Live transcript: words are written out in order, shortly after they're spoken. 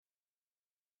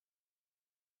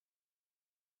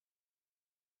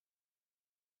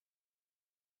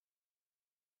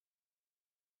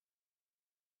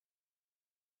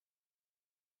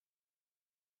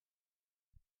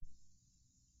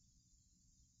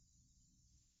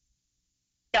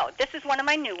is one of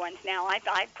my new ones now.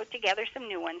 I put together some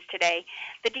new ones today.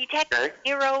 The detective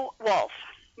Nero Wolfe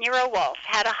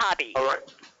had a hobby. All right.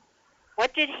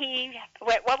 What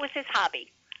was his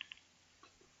hobby?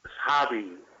 His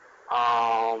hobby.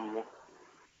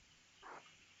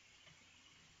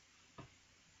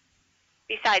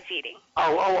 Besides eating.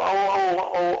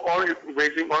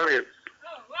 Raising orchids.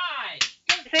 All right.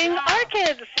 Raising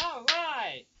orchids. All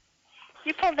right.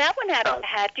 You pulled that one out of the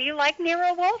hat. Do you like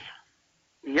Nero Wolfe?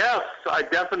 Yes, I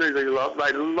definitely love.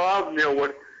 I love Neil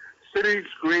Wood. City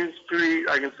Green Street.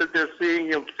 I can sit there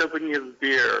seeing him sipping his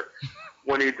beer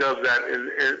when he does that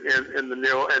in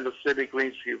the City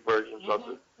Green Street versions of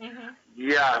it. Mm-hmm.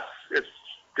 Yes, it's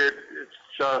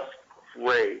just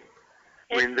great.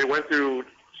 I mean, they went through.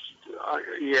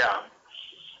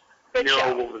 Good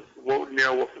show.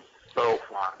 Neil Wolfe is so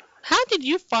fun. How did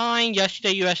you find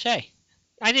Yesterday USA?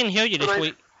 I didn't hear you this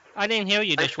week. I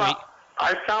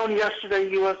found Yesterday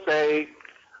USA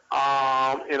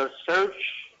in a search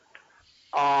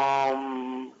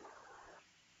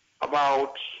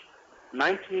about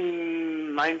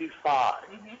 1995.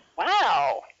 Mm-hmm.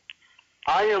 Wow.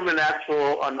 I am an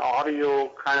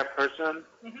audio kind of person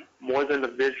more than a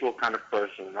visual kind of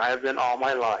person. I have been all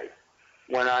my life.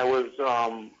 When I was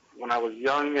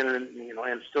young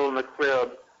and still in the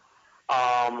crib,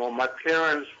 my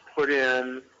parents put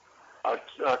in a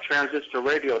transistor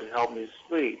radio to help me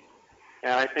sleep,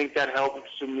 and I think that helped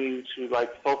me to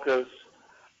focus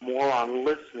more on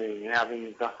listening and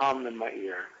having the hum in my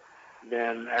ear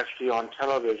than actually on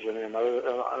television and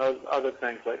other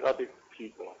things like other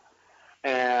people.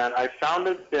 And I found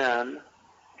it then.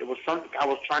 It was something I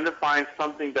was trying to find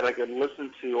something that I could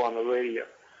listen to on the radio,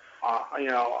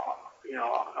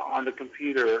 on the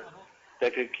computer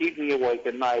that could keep me awake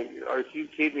at night or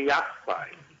keep me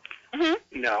occupied. Mm-hmm.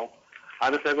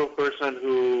 I'm the type of person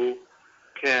who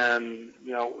can,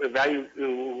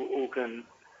 who can,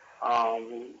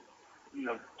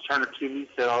 turn a TV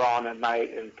set on at night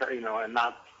and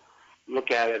not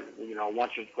look at it,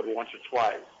 once or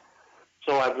twice.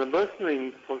 So I've been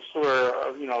listening for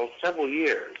several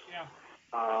years. Yeah.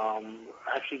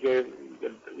 Actually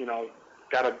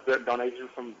got a donation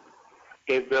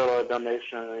gave Bill a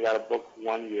donation and got a book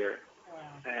 1 year.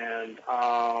 Wow. And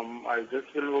I've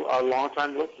just been a long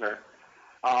time listener.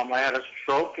 I had a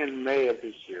stroke in May of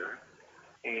this year,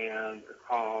 and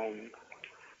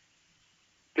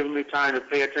given me time to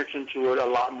pay attention to it a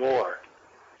lot more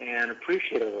and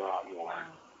appreciate it a lot more. Wow.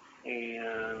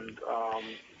 And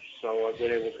so I've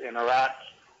been able to interact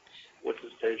with the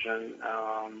station,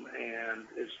 and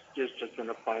it's just been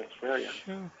a fun experience.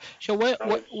 Sure. So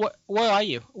where are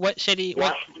you? What city?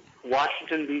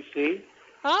 Washington, D.C.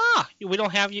 Ah, we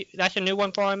don't have you. That's a new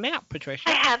one for our map, Patricia.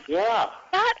 I have that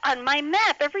on my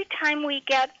map. Every time we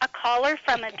get a caller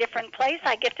from a different place,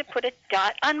 I get to put a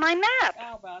dot on my map.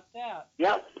 How about that?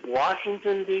 Yep,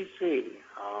 Washington, D.C.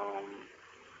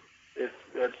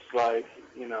 It's like,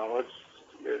 it's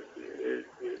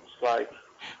like.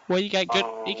 Well, you got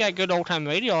good old time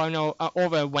radio. I know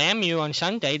over at WAMU on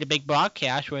Sunday, the big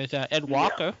broadcast with Ed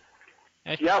Walker.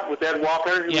 Yeah, with Ed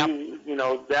Walker. Yep.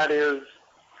 That is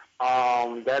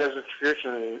a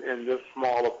tradition in this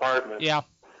small apartment. Yeah.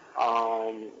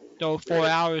 Those 4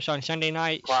 hours on Sunday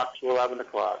nights. O'clock to 11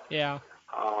 o'clock. Yeah.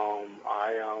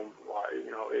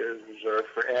 It is reserved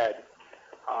for Ed.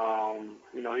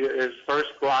 His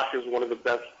first block is one of the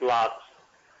best blocks,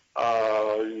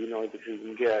 that you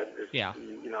can get. It's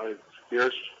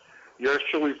yours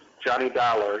truly, Johnny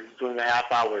Dollar. He's doing the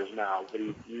half hours now, but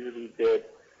he usually did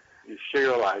the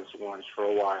serialized ones for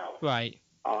a while. Right.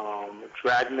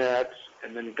 Dragnet,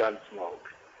 and then Gunsmoke.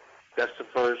 That's the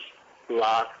first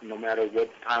block, no matter what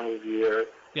time of year.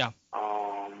 Yeah.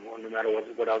 No matter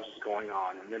what else is going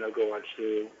on, and then I'll go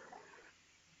into,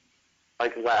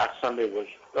 like last Sunday was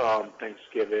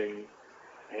Thanksgiving,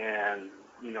 and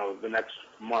the next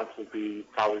month will be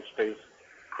probably Space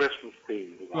Christmas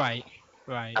Eve. Right.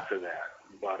 After that,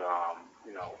 but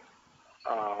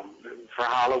for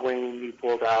Halloween we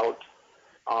pulled out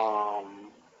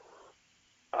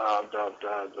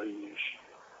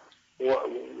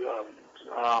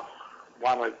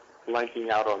why am I blanking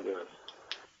out on this?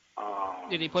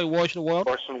 Did he play Wars of the World?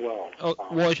 Orson Welles. Oh,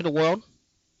 Wars of the World?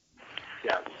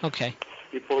 Yes. Okay.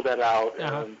 He pulled that out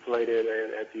and played it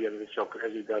at the end of the show,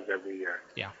 as he does every year.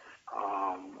 Yeah.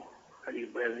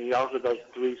 And he also does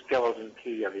 3 Skeleton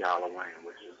Key every Halloween,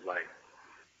 which is like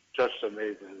just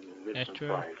amazing. That's true.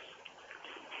 Price.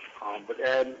 But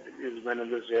Ed has been in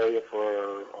this area for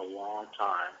a long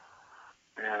time,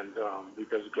 and he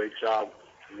does a great job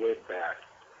with that.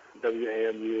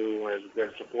 WAMU has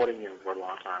been supporting him for a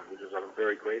long time, which is I'm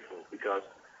very grateful, because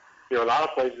There are a lot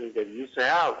of places that used to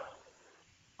have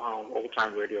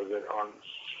old-time radios that aren't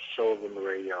shows on the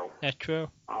radio. That's true.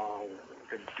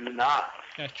 That do not.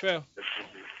 That's true.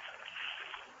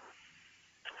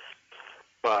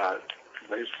 But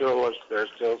they're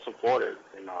still supported,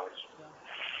 you know.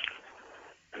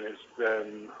 And it's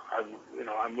been,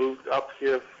 I moved up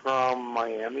here from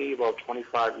Miami about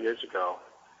 25 years ago,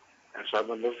 and so I've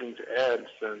been listening to Ed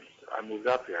since I moved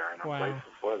up here, and I'm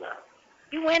grateful for that.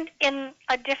 You went in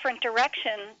a different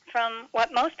direction from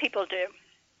what most people do.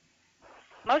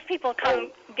 Most people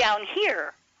come down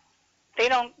here. They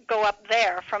don't go up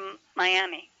there from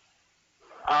Miami.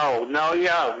 Oh, no,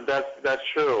 yeah, that's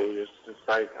true. It's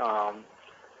like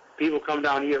people come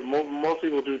down here. Most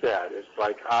people do that. It's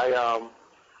like I'm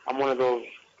one of those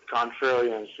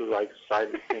contrarians who like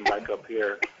decided to come back up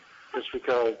here just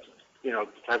because, you know,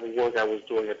 the type of work I was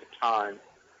doing at the time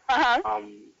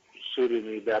suited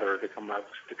me better to come up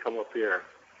here.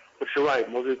 But you're right.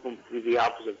 Most people do the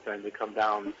opposite thing. They come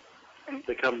down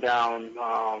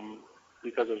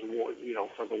because of, you know,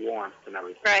 for the warmth and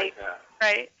everything like that.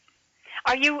 Right.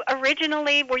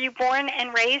 Were you born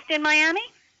and raised in Miami?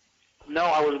 No,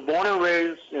 I was born and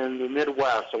raised in the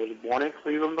Midwest. I was born in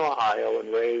Cleveland, Ohio,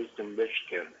 and raised in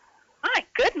Michigan. My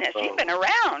goodness, so, you've been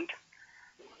around.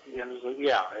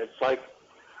 Yeah, it's like,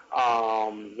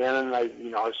 then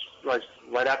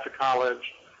right after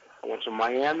college, I went to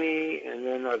Miami, and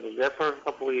then I was there for a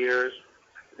couple of years.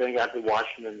 Then got to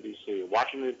Washington, D.C.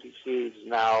 Washington, D.C. is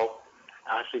now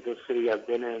actually the city I've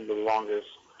been in the longest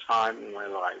time in my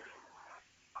life.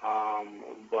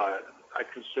 But I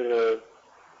consider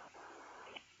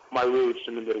my roots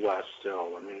in the Midwest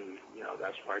still. I mean, you know,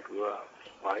 that's where I grew up.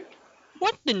 Right?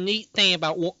 What's the neat thing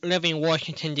about living in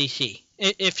Washington, D.C.?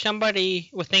 If somebody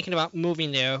was thinking about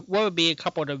moving there, what would be a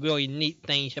couple of the really neat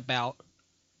things about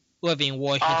living in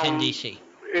Washington, D.C.?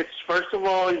 It's, first of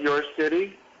all, your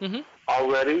city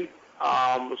already.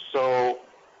 So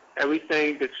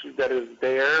everything that is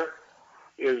there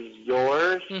is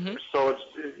yours. So it's,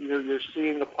 you know, you're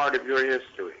seeing a part of your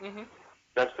history.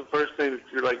 That's the first thing that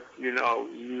you're like, you know,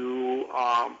 you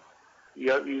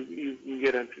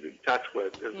get into touch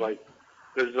with. It's like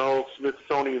there's no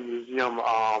Smithsonian Museum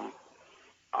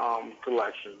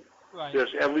collection. Right.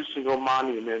 There's every single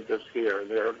monument that's here.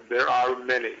 There are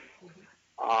many,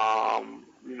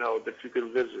 you know, that you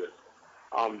can visit.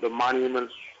 The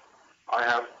monuments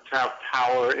have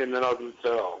power in and of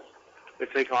themselves. They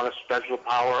take on a special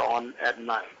power at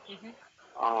night.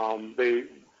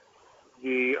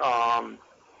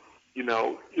 You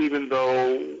know, even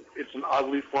though it's an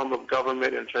ugly form of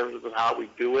government in terms of how we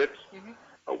do it,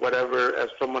 or whatever, as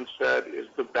someone said, is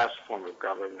the best form of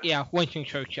government. Yeah, Winston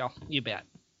Churchill, you bet.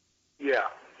 Yeah,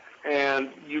 and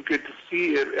you get to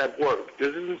see it at work. This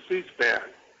isn't C-SPAN.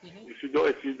 If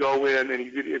you go in and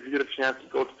if you get a chance to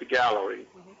go to the gallery,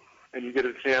 and you get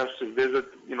a chance to visit,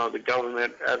 you know, the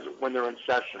government when they're in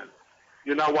session,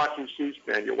 you're not watching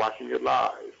C-SPAN. You're watching it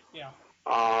live. Yeah.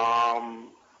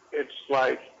 It's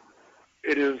like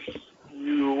it is.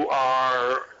 You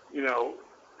are, you know,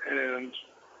 and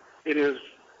it is,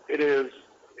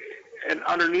 and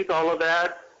underneath all of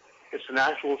that, it's an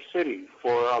actual city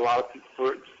for a lot of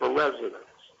people, for residents.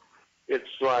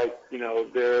 It's like, you know,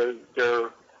 they're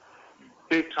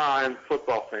big time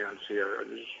football fans here.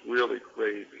 It's really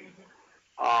crazy.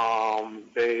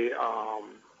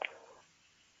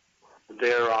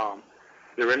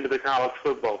 They're into the college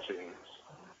football teams.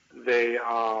 They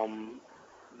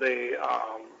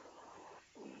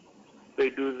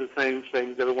do the same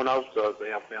things everyone else does. They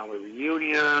have family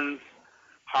reunions,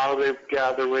 holiday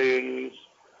gatherings.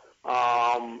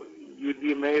 You'd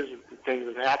be amazed at the things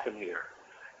that happen here.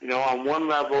 You know, on one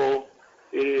level,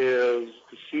 it is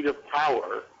the seat of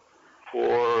power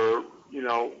for, you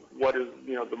know, what is,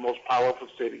 you know, the most powerful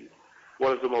city,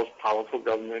 what is the most powerful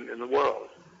government in the world.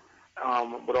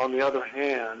 But on the other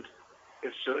hand,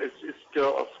 it's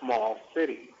still a small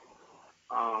city.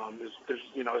 There's,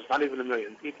 you know, it's not even 1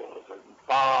 million people. It's like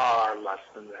far less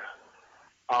than that.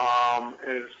 And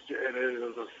it's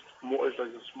like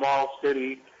a small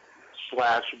city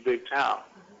 / big town.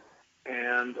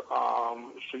 And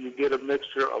so you get a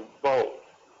mixture of both.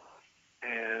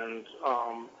 And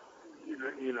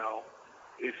you know,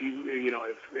 if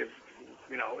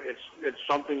it's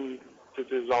something that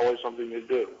there's always something to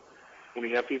do. When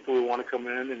you have people who want to come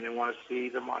in and they want to see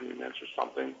the monuments or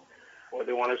something, or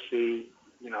they want to see,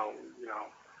 you know,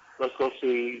 let's go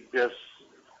see this,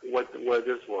 where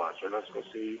this was, or let's go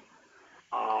see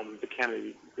the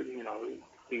Kennedy, you know,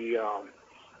 the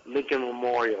Lincoln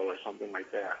Memorial or something like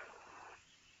that.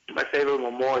 My favorite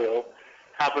memorial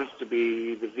happens to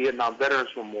be the Vietnam Veterans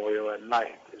Memorial at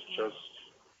night. It's just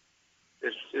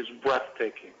is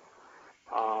breathtaking.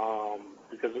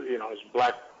 Because it's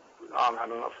black. I don't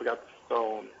know. I forgot the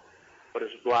stone, but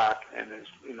it's black and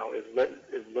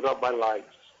it's lit up by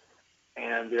lights.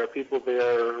 And there are people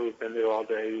there who've been there all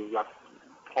day who left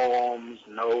poems,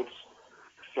 notes,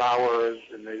 flowers,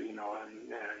 and they're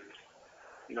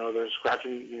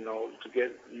scratching to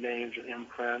get names and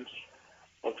imprints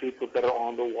of people that are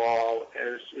on the wall.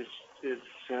 And it's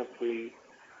simply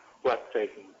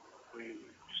breathtaking.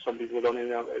 Some people don't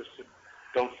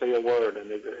don't say a word, and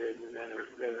it's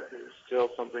still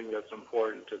something that's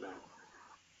important to them.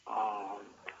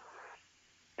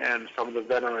 And some of the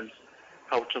veterans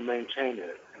help to maintain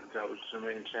it, and help to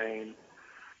maintain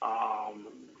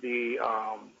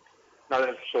not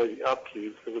necessarily the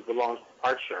upkeep because it belongs to the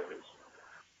Park Service,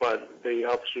 but they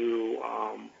help to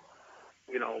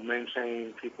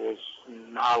maintain people's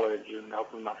knowledge and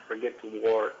help them not forget the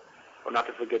war or not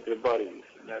to forget their buddies.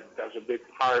 And that's a big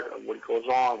part of what goes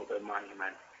on with that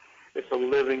monument. It's a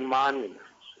living monument,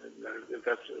 if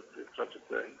that's such a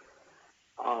thing.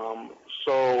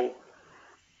 So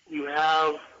you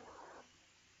have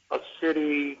a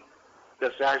city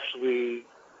that's actually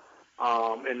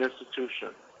an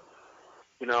institution,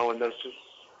 and that's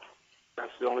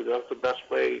the best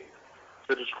way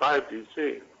to describe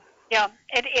D.C. Yeah,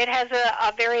 it has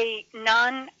a very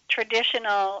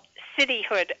non-traditional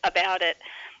cityhood about it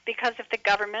because of the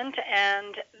government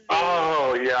and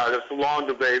Oh, yeah, that's a long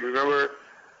debate. Remember,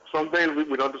 some things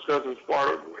we don't discuss as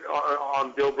part of,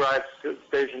 on Bill Bragg's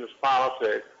station is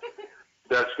politics.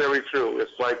 That's very true.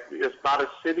 It's like, it's not a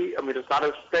city, it's not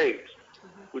a state.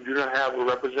 We do not have a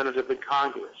representative in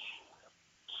Congress.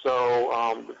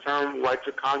 So the term right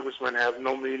to congressman has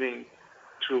no meaning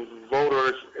to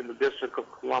voters in the District of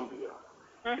Columbia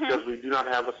because we do not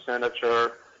have a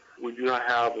senator, we do not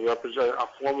have a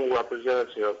formal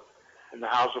representative in the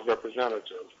House of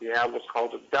Representatives. We have what's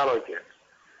called a delegate,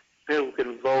 people who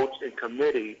can vote in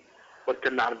committee but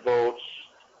cannot vote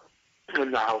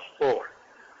in the House floor.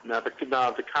 Now, the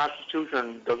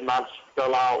Constitution does not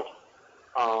spell out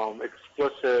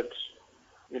explicit,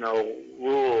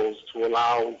 rules to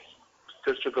allow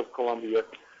the District of Columbia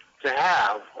to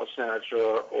have a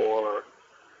senator or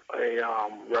a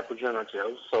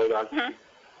representative. So that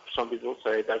some people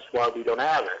say that's why we don't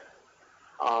have it.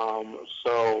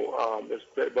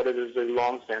 But it is a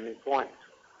long-standing point.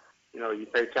 You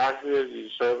pay taxes, you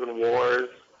serve in wars,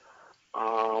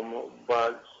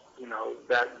 but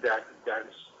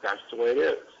that's the way it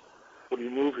is. When you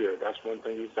move here, that's one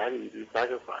thing you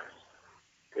sacrifice.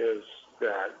 Is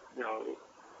that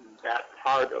that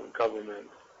part of government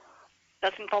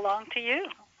doesn't belong to you.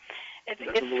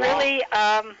 It's really,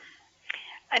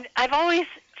 and I've always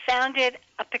found it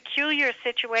a peculiar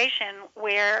situation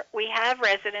where we have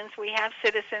residents, we have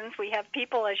citizens, we have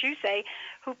people, as you say,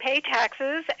 who pay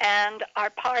taxes and are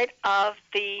part of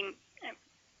the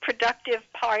productive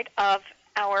part of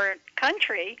our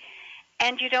country,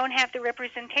 and you don't have the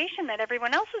representation that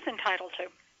everyone else is entitled to.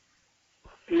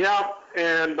 Yeah,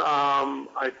 and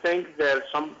I think that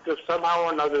somehow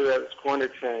or another that's going to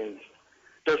change,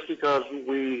 just because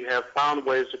we have found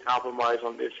ways to compromise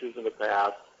on issues in the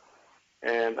past,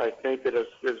 and I think that it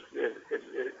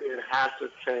has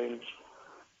to change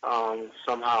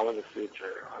somehow in the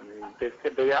future.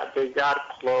 They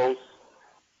got close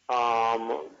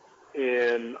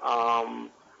in a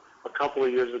couple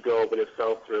of years ago, but it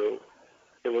fell through.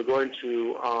 They were going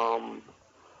to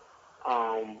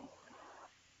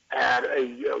add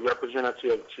a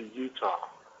representative to Utah.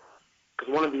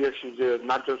 Because one of the issues is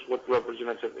not just what the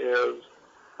representative is,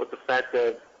 but the fact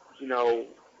that,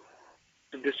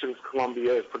 the District of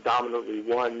Columbia is predominantly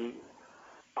one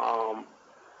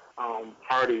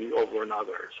party over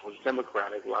another. So it's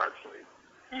Democratic largely.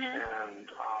 And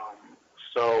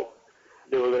so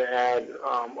they were going to add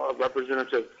a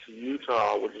representative to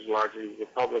Utah, which is largely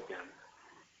Republican.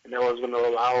 And that was going to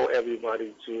allow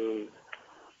everybody to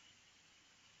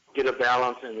get a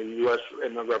balance in the U.S.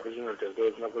 in the representative. There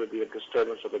was not going to be a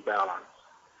disturbance of the balance.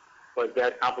 But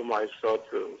that compromise fell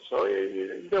through. So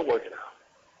they'll work it out.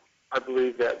 I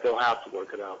believe that they'll have to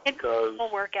work it out. Because it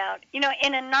will work out.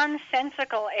 In a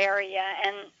nonsensical area,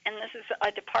 and this is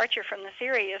a departure from the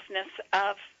seriousness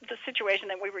of the situation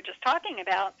that we were just talking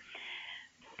about,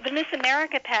 the Miss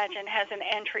America pageant has an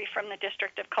entry from the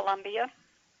District of Columbia.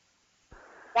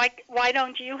 Why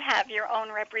don't you have your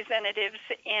own representatives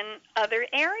in other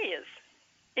areas?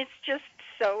 It's just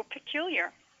so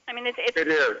peculiar. It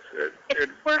is. It's a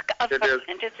quirk of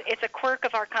government. It's a quirk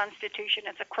of our Constitution.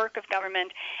 It's a quirk of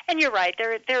government. And you're right.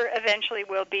 There eventually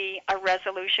will be a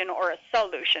resolution or a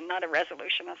solution, not a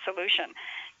resolution, a solution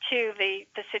to the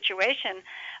situation.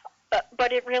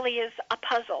 but it really is a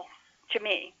puzzle to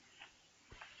me.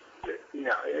 Yeah,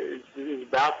 it's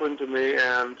baffling to me.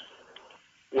 And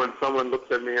when someone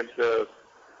looks at me and says,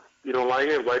 "You don't like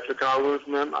it, right, Chicago's,"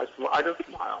 I just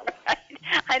smile.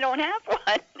 I don't have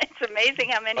one. It's amazing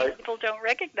how many people don't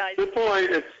recognize it. People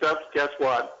accept, guess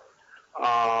what?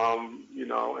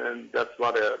 And that's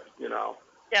about it,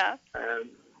 Yeah. And,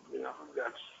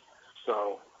 that's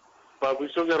so. But we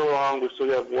still get along. We still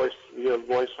get we have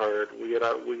voice heard. We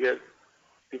get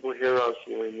people hear us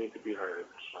when we need to be heard.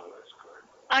 So that's good.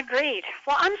 Agreed.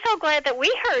 Well, I'm so glad that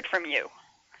we heard from you.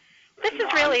 This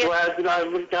is really I'm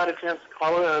glad we got a chance to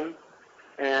call in.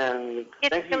 And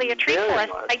it's really a treat for us.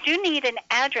 Much. I do need an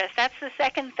address. That's the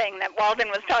second thing that Walden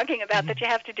was talking about that you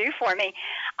have to do for me.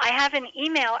 I have an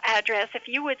email address. If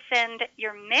you would send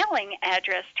your mailing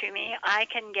address to me, I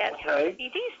can get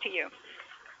CDs to you.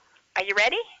 Are you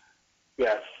ready?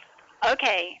 Yes.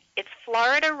 Okay. It's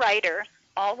Florida Writer,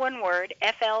 all one word,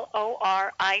 Florida,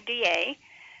 WRITER,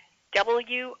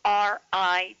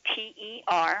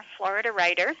 Florida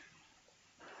Writer.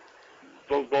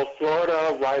 Both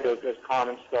Florida writers is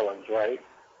common spellings, right?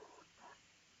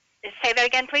 Say that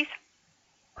again, please.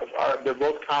 They're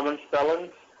both common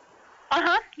spellings?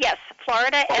 Yes.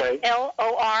 Florida, okay. Florida,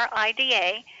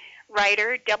 writer,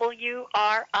 WRITER,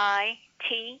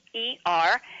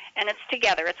 and it's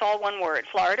together. It's all one word.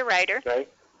 Florida Writer. Okay.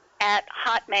 At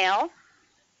Hotmail.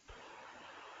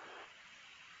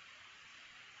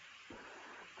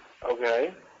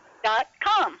 Okay.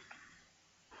 .com.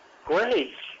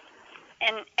 Great.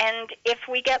 And if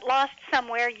we get lost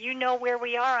somewhere, you know where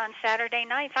we are on Saturday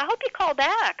nights. I hope you call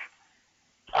back.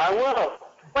 I will.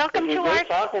 Welcome to our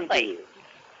family.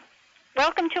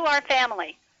 Welcome to our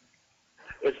family.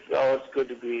 It's good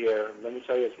to be here. Let me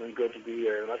tell you, it's been good to be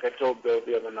here. Like I told Bill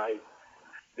the other night,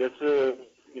 this is,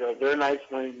 there are nights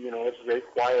when, it's very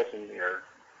quiet in here.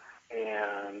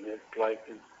 And it's like,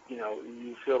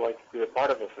 you feel like you're a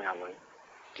part of a family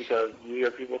because you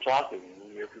hear people talking.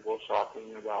 You hear people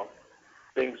talking about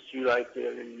things you like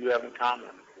you have in common.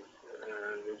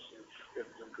 It's a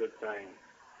good thing.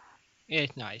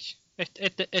 It's nice.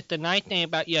 It's the nice thing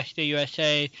about YuSA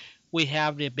USA. We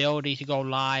have the ability to go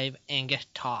live and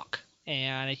just talk,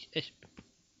 and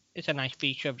it's a nice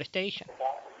feature of the station.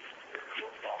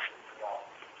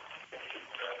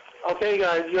 Okay,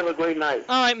 guys, you have a great night.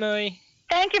 All right, Marie.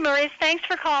 Thank you, Maurice. Thanks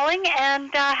for calling,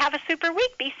 and have a super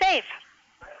week. Be safe.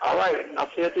 All right. I'll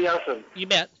see you at the ocean. You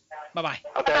bet. Bye-bye.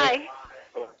 Okay. Bye.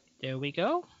 There we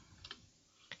go.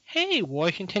 Hey,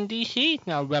 Washington, D.C. is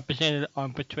now represented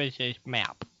on Patricia's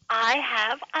map. I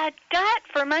have a dot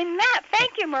for my map.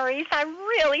 Thank you, Maurice. I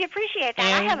really appreciate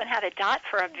that. I haven't had a dot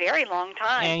for a very long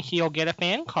time. And she'll get a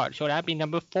fan card, so that'll be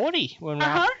number 40.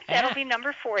 That'll be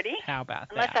number 40. How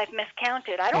about Unless that? I've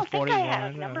miscounted. I don't think I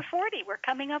have. Number 40. We're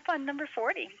coming up on number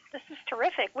 40. This is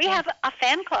terrific. We have a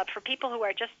fan club for people who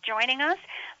are just joining us.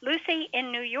 Lucy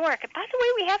in New York. And by the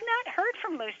way, we have not heard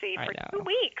from Lucy for 2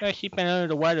 weeks. Well, she's been under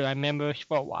the weather. I remember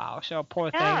for a while, so poor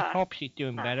thing. Hope she's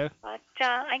doing better. But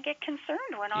I get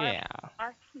concerned when our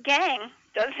gang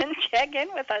doesn't check in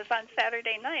with us on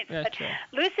Saturday nights. That's but right.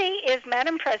 Lucy is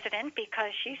Madam President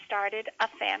because she started a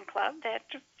fan club that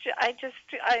I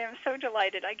am so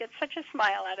delighted. I get such a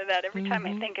smile out of that every time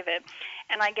I think of it.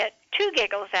 And I get 2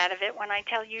 giggles out of it when I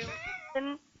tell you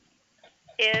Walden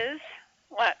is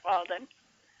what, Walden?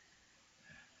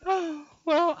 Oh,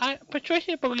 well,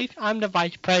 Patricia believes I'm the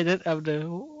vice president of the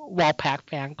Walpack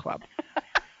fan club.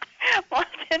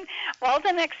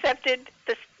 Walden accepted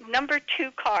the number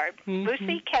 2 card.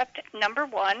 Lucy kept number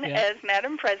 1 as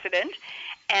Madam President,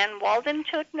 and Walden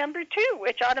took number 2,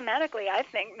 which automatically, I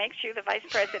think, makes you the vice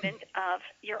president of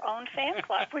your own fan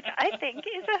club, which I think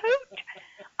is a hoot.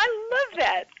 I love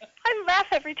that. I laugh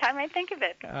every time I think of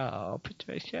it. Oh,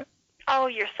 Patricia. Oh,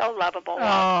 you're so lovable, Walden.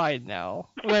 Oh, I know.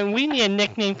 When we need a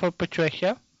nickname for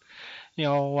Patricia,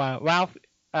 Ralph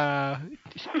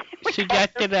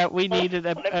suggested that we needed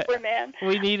a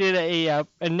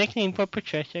nickname for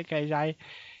Patricia because I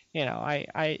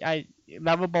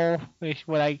lovable is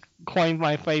what I coined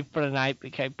my phrase for the night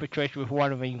because Patricia was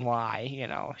wondering why,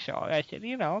 So I said,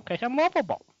 because I'm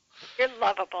lovable. You're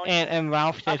lovable. And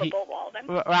Ralph said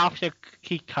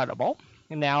he's cuttable.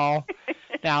 And now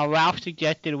Ralph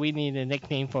suggested we need a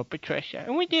nickname for Patricia,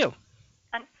 and we do.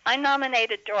 I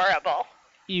nominate Adorable.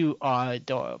 You are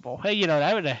adorable. Hey,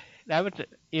 that was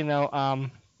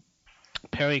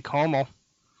Perry Como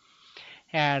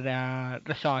had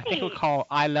the song, I think it was called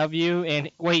I Love You, and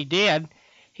what he did,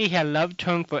 he had love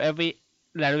term for every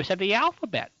letters of the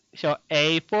alphabet. So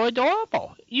A for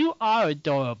adorable. You are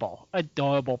adorable.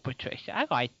 Adorable, Patricia. I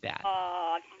like that.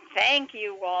 Oh, thank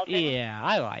you, Walden. Yeah,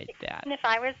 I like that. And if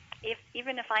I was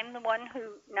even if I'm the one who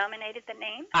nominated the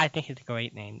name? I think it's a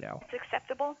great name, though. It's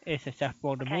acceptable? It's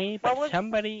acceptable to Okay. me, Well, but we'll-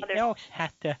 somebody else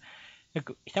has to.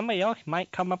 Somebody else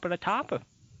might come up with a topper.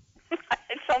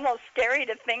 It's almost scary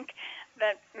to think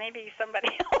that maybe somebody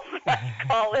else might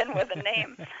call in with a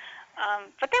name.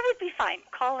 But that would be fine.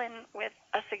 Call in with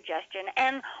a suggestion.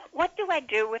 And what do I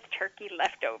do with turkey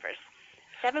leftovers?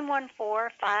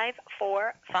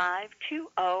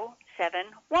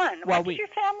 714-545-2071. What does your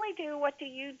family do? What do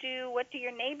you do? What do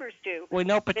your neighbors do? We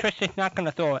know Patricia's not going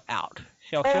to throw it out.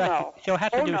 She'll have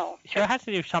to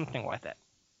do something with it.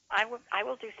 I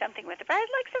will do something with it, but I'd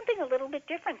like something a little bit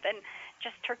different than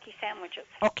just turkey sandwiches.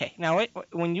 Okay, now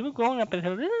when you were growing up as a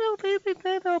little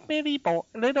bitty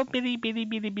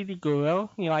girl,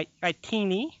 you know, like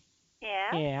teeny.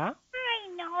 Yeah. Yeah. I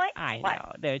know it. I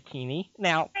know they're teeny.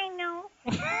 Now. I know.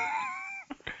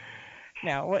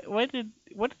 Now, what did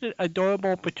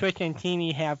adorable Patricia and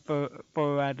Teeny have for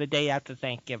the day after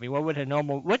Thanksgiving? What did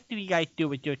you guys do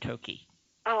with your turkey?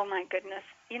 Oh my goodness!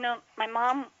 You know, my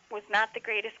mom was not the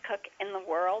greatest cook in the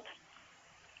world.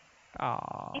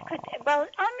 Oh. Well,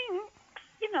 I mean,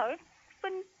 you know,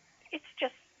 when it's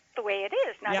just the way it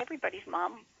is. Not everybody's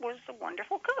mom was a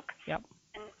wonderful cook. Yep.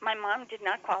 And my mom did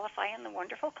not qualify in the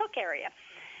wonderful cook area.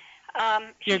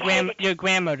 Your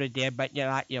grandmother did, but you're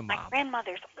not your mom. My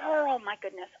grandmother's. Oh my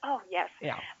goodness. Oh yes.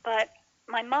 Yeah. But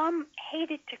my mom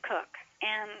hated to cook,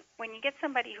 and when you get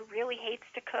somebody who really hates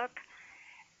to cook,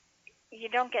 you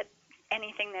don't get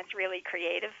anything that's really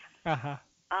creative. Uh-huh.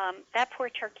 That poor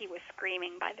turkey was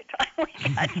screaming by the time we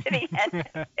got to the end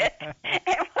of it.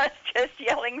 It was just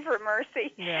yelling for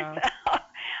mercy. Yeah.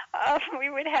 So, we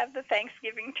would have the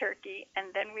Thanksgiving turkey,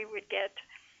 and then we would get,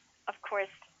 of course,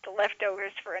 the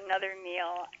leftovers for another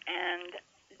meal, and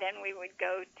then we would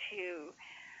go to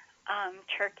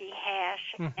turkey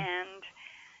hash and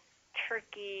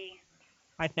turkey.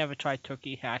 I've never tried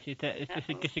turkey hash. It's just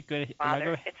a good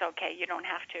regular. It's okay. You don't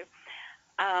have to.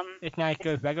 It's not as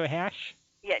good as regular hash?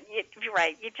 Yeah, you're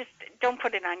right. You just don't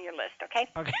put it on your list, okay?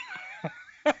 Okay.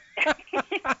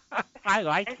 I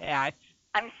like hash.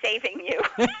 I'm saving you.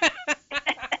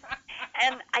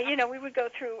 And, you know, we would go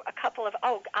through a couple of,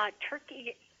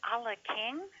 turkey a la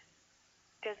king.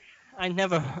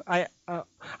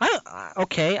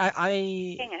 Okay,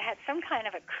 It had some kind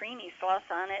of a creamy sauce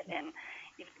on it, and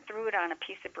you threw it on a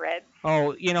piece of bread.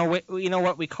 Oh, you know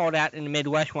what we call that in the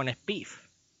Midwest when it's beef?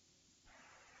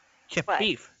 Chipped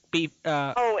beef. Beef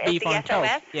on the toast.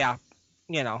 SOS? Yeah,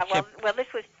 you know. Well,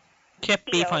 this was chipped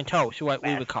beef on toast, what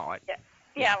we would call it.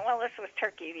 Yeah, well, this was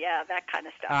turkey, that kind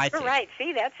of stuff. You're right.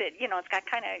 See, that's it. You know, it's got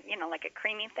kind of, like a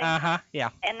creamy thing. Uh-huh,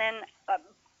 yeah. And then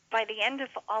by the end of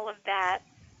all of that,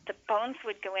 the bones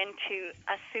would go into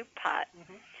a soup pot,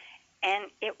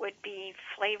 and it would be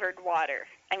flavored water.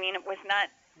 I mean, it was not,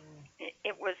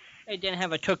 it was... It didn't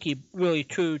have a really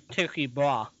true turkey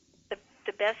broth. The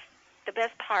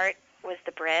best part was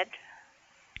the bread.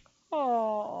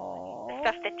 Oh. The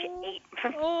stuff that you ate.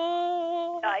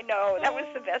 Oh. I know, that was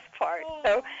the best part.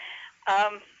 So,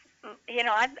 you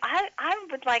know, I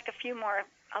would like a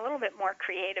little bit more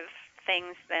creative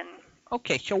things than...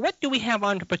 Okay, so what do we have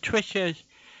on Patricia's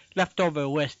leftover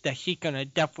list that she's going to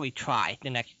definitely try the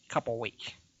next couple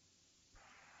weeks?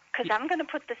 Because I'm going to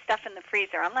put the stuff in the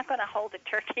freezer. I'm not going to hold the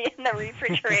turkey in the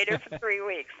refrigerator for 3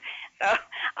 weeks. So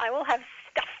I will have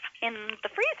stuff in the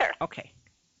freezer. Okay.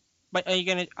 But are you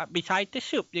going to, besides the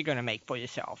soup you're going to make for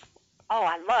yourself? Oh,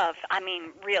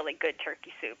 really good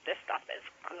turkey soup. This stuff is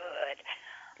good.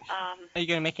 Are you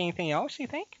going to make anything else, you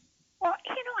think? Well,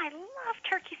 you know, I love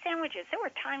turkey sandwiches. There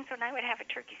were times when I would have a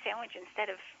turkey sandwich instead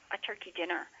of a turkey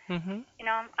dinner. Mm-hmm. You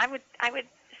know, I would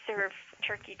serve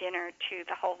turkey dinner to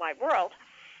the whole wide world.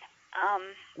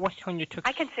 What's on your turkey?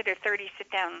 I consider 30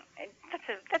 sit-down.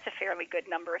 That's a fairly good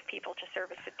number of people to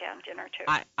serve a sit-down dinner to.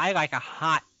 I like a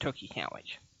hot turkey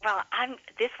sandwich. Well,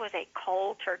 this was a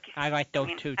cold turkey sandwich. I like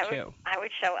those too. I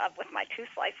would show up with my 2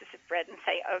 slices of bread and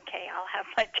say, "Okay, I'll have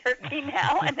my turkey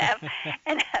now,"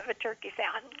 and have a turkey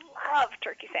sandwich. I love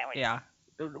turkey sandwiches. Yeah.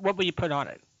 What will you put on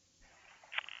it?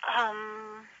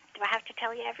 Do I have to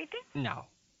tell you everything? No.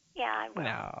 Yeah, I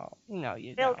will. No,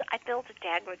 you don't. I built a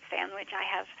Dagwood sandwich. I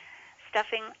have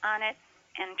stuffing on it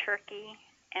and turkey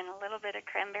and a little bit of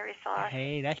cranberry sauce.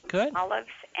 Hey, that's good.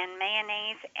 Olives and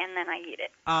mayonnaise, and then I eat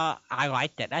it. I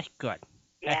like that. That's good.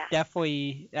 Yeah. That's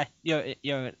definitely, I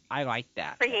like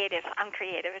that. Creative. I'm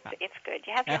creative. It's good.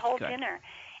 You have your whole dinner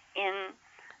in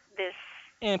this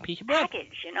and a piece of bread.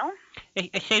 package, you know?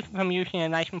 It's safe from using a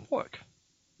knife and fork.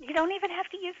 You don't even have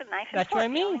to use a knife and That's fork. what I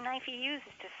mean. The only knife you use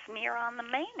is to smear on the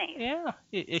mayonnaise. Yeah,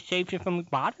 it saves you from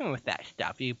bothering with that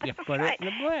stuff. You just put Right. it in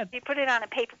the bread. You put it on a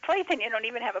paper plate, then you don't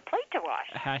even have a plate to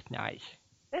wash. That's nice.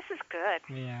 This is good.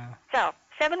 Yeah. So,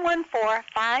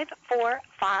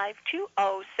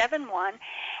 714-545-2071.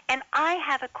 And I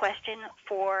have a question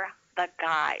for the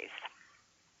guys.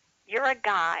 You're a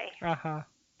guy, Uh-huh.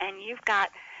 and you've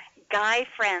got guy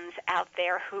friends out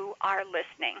there who are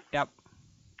listening. Yep.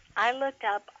 I looked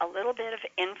up a little bit of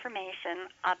information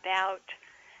about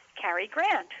Cary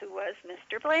Grant, who was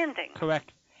Mr. Blanding.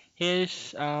 Correct.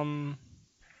 His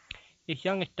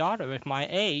youngest daughter was my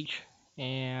age,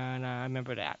 and I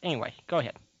remember that. Anyway, go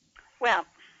ahead. Well,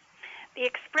 the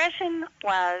expression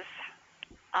was,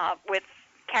 with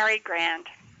Cary Grant,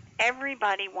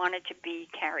 everybody wanted to be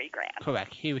Cary Grant.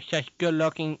 Correct. He was just good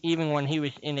looking even when he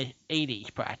was in his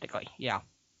 80s practically. Yeah.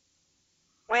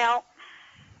 Well,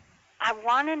 I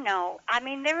want to know, I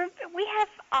mean, we have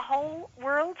a whole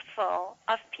world full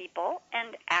of people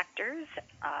and actors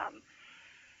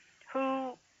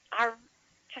who are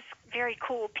just very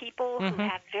cool people, who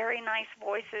have very nice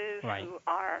voices, Right. who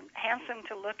are handsome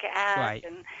to look at, Right.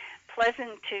 and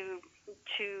pleasant to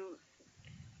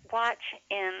watch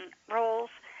in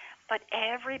roles. But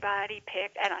everybody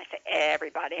picked, and I say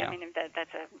everybody, Yeah. I mean,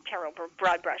 that's a terrible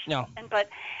broad brush. No. But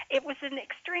it was an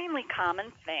extremely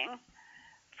common thing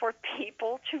for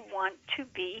people to want to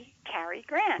be Cary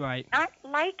Grant. Right. Not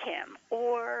like him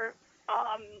or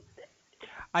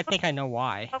I think I know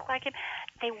why. look like him.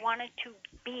 They wanted to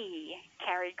be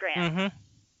Cary Grant. Mm-hmm.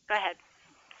 Go ahead.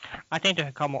 I think there's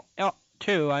a couple.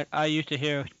 Too, I used to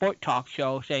hear a sport talk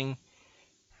show saying,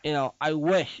 I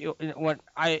wish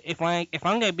if I'm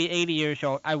gonna be 80 years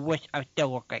old, I wish I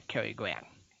still looked like Cary Grant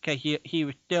because he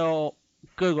was still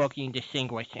good looking,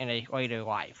 distinguished in his later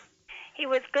life. He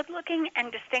was good looking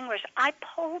and distinguished. I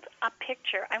pulled a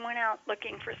picture. I went out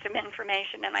looking for some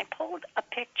information, and I pulled a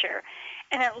picture,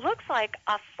 and it looks like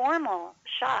a formal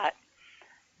shot.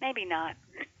 Maybe not.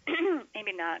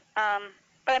 Maybe not.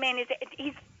 But I mean,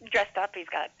 he's dressed up. He's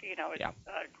got, Yeah.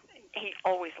 He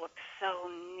always looked so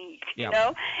neat,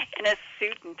 Yeah. in a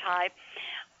suit and tie.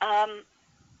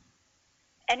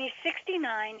 And he's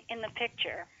 69 in the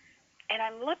picture. And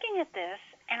I'm looking at this,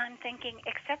 and I'm thinking,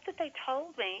 except that they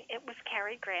told me it was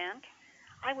Cary Grant,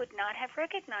 I would not have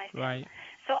recognized him. Right.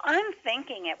 So I'm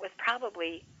thinking it was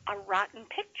probably a rotten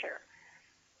picture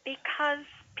because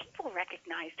people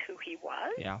recognized who he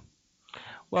was. Yeah.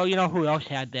 Well, you know who else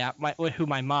had that? Who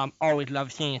my mom always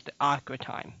loved seeing at the Oscar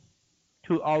time.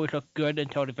 Who always looked good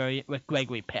until the very with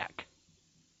Gregory Peck.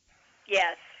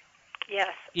 Yes.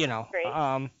 Yes. Great.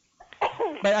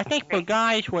 But I think for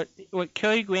guys, what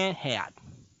Cary Grant had,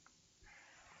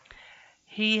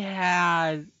 he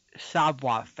had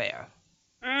savoir-faire.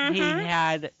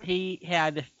 Mm-hmm. He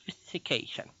had the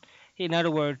sophistication. In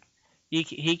other words,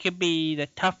 he could be the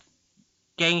tough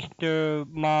gangster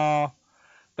mall,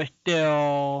 but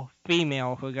still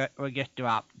female who gets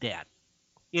dropped dead.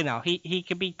 He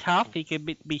could be tough, he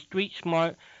could be street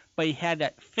smart, but he had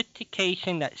that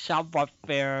sophistication, that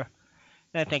savoir-faire.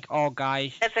 And I think all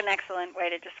guys. That's an excellent way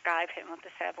to describe him, with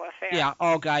the savoir-faire. Yeah,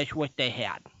 all guys what they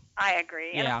had. I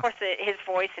agree. And Yeah. of course, his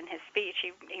voice and his speech,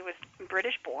 he was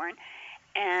British born,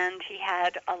 and he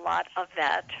had a lot of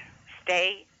that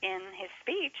stay in his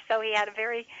speech. So he had a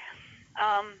very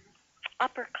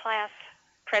upper class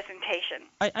presentation.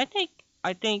 I think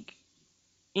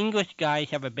English guys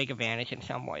have a big advantage in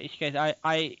some ways because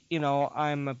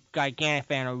I'm a gigantic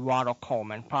fan of Ronald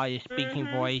Coleman, probably his speaking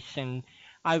voice, and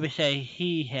I would say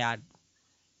he had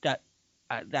that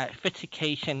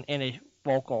sophistication in his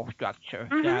vocal structure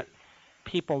that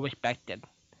people respected.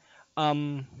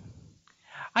 I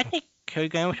think Cary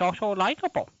Grant was also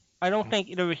likable. I don't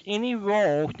think there was any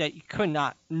role that you could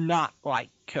not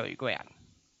like Cary Grant.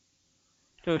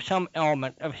 There was some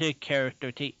element of his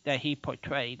character that he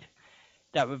portrayed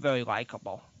that were very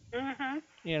likable.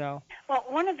 Well,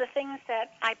 one of the things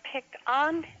that I picked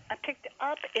up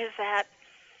is that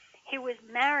he was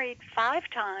married 5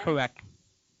 times. Correct.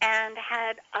 And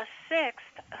had a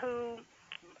 6th who,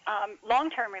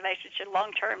 long-term relationship,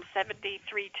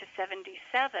 73 to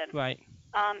 77. Right.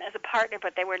 As a partner,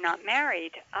 but they were not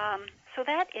married. So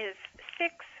that is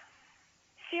 6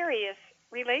 serious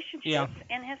relationships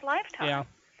in his lifetime. Yeah.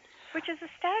 Which is a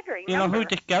staggering number. You know who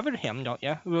discovered him, don't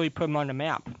you? Who really put him on the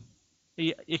map.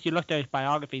 If you looked at his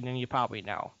biography, then you probably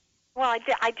know. Well,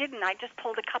 I didn't. I just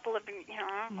pulled a couple of,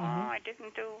 I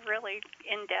didn't do really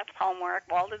in-depth homework.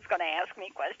 Walden's going to ask me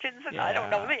questions, and I don't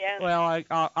know the answer. Well,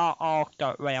 I'll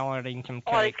start railing some.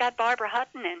 Well, he's got Barbara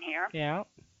Hutton in here. Yeah.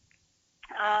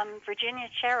 Virginia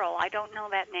Cheryl. I don't know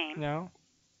that name. No.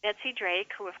 Betsy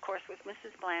Drake, who of course was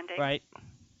Mrs. Blanding. Right.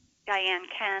 Diane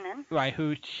Cannon. Right,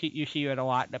 you see her a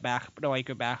lot in the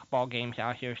Laker basketball games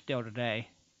out here still today.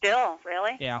 Still,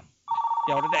 really? Yeah,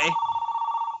 still today.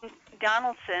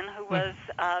 Donaldson, who was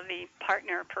the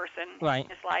partner person right. in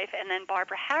his life, and then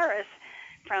Barbara Harris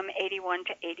from 81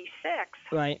 to 86.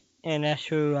 Right, and that's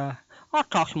who, I'll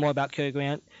talk some more about Cary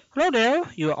Grant. Hello there,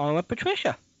 you're on with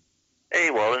Patricia. Hey,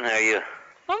 Walden, how are you?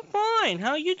 I'm fine, how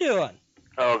are you doing?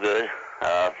 Oh, good.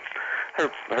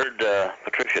 Heard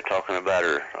Patricia talking about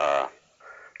her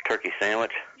turkey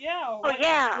sandwich. Yeah.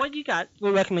 Yeah. What you got?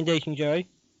 What recommendation, Jerry?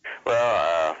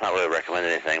 Well, not really recommend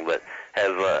anything, but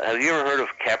have you ever heard of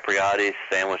Capriati's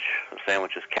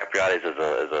sandwiches? Capriati's is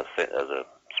a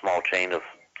small chain of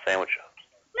sandwich shops.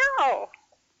 No,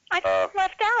 I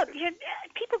left out.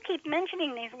 People keep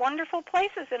mentioning these wonderful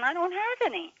places, and I don't have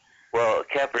any. Well,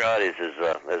 Capriati's is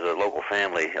a local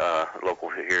family, local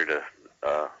here to.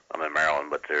 I'm in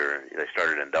Maryland, but they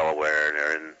started in Delaware and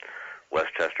they're in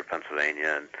Westchester,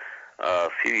 Pennsylvania. And a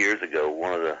few years ago,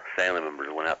 one of the family members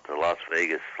went out to Las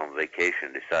Vegas on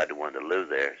vacation and decided he wanted to live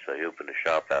there, so he opened a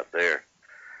shop out there.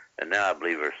 And now I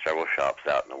believe there's several shops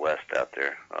out in the West out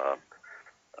there.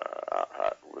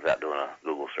 Without doing a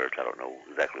Google search, I don't know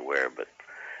exactly where, but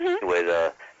anyway,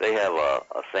 they have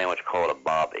a sandwich called a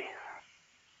Bobby,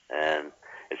 and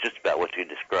it's just about what you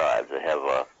described. They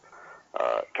have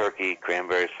turkey,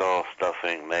 cranberry sauce,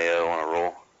 stuffing, mayo on a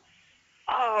roll.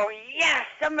 Oh, yes,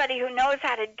 somebody who knows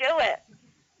how to do it.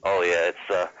 Oh, yeah, it's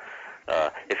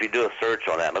if you do a search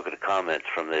on that and look at the comments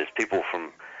from this, people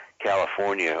from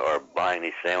California are buying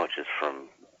these sandwiches from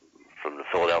the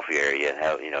Philadelphia area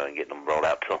and getting them brought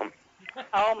out to them.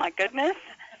 Oh, my goodness.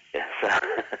 Yes.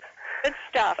 Good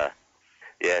stuff.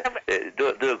 Yeah, do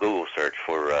a Google search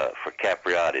for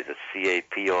Capriati's. It's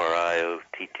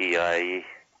CAPRIOTTIE '.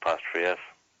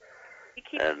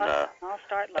 And I'll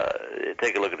start looking.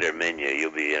 take a look at their menu.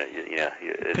 You'll be,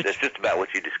 it's just about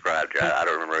what you described. I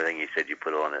don't remember everything you said you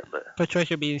put on it, but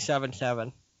Patricia being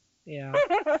 7'7". Yeah.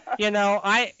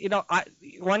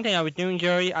 One thing I was doing,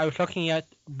 Jerry, I was looking at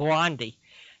Blondie,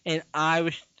 and I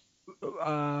was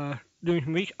doing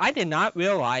some research. I did not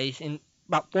realize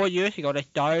about 4 years ago they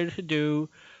started to do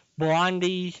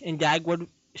Blondies and Dagwood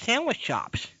sandwich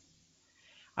shops.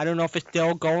 I don't know if it's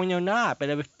still going or not, but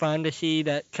it was fun to see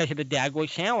that because of the Dagwood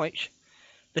sandwich,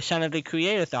 the son of the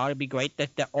creator thought it'd be great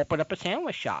that they opened up a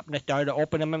sandwich shop, and they started to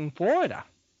open them in Florida.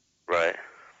 Right.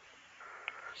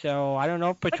 So I don't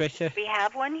know, Patricia. Do we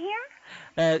have one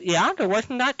here? Yeah, there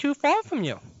wasn't not too far from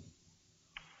you.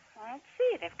 Let's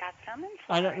see. They've got some in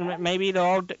I Florida. don't. Maybe they're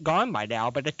all gone by now,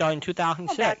 but it started in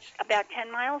 2006. About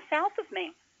 10 miles south of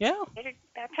me. Yeah.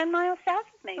 About 10 miles south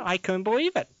of me. I couldn't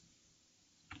believe it.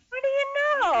 What do you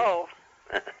know?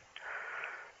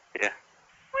 Yeah.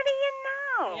 What do you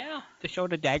know? Yeah. To show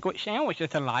the Dagwood sandwich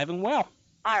is alive and well.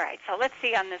 All right, so let's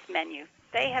see on this menu.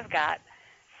 They have got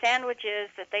sandwiches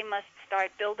that they must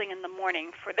start building in the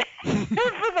morning for the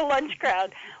for the lunch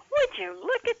crowd. Would you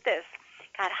look at this?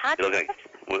 Got hot stuff.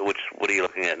 What are you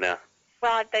looking at now?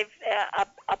 Well, they've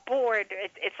a board.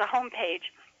 It's a home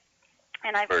page,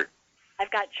 and I've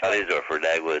got choice. Oh, these are for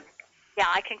Dagwood. Yeah,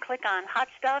 I can click on hot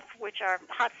stuff, which are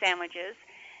hot sandwiches,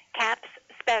 Caps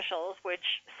specials,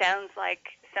 which sounds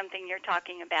like something you're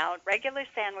talking about, regular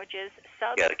sandwiches,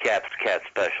 subs. Yeah, the Cat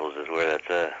specials is where that's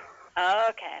at.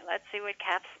 Okay, let's see what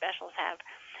Caps specials have.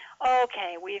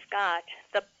 Okay, we've got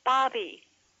the Bobby.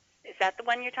 Is that the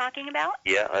one you're talking about?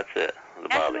 Yeah, that's it. The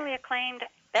Bobby. Nationally acclaimed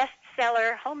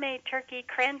bestseller, homemade turkey,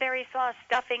 cranberry sauce,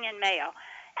 stuffing, and mayo.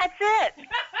 That's it.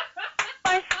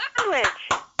 My sandwich.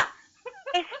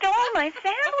 They stole my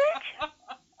sandwich.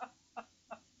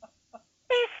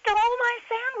 They stole my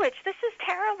sandwich. This is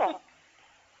terrible.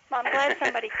 Well, I'm glad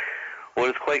somebody... Well,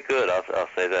 it's quite good. I'll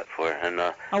say that for you. And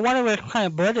I wonder what kind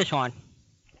of bread it's on.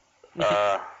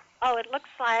 Oh, it looks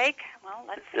like... Well,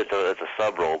 let's see. It's a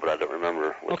sub roll, but I don't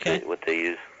remember what they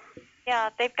use. Yeah,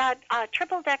 they've got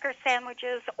triple-decker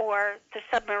sandwiches or the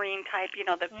submarine type,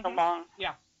 the long...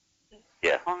 Yeah.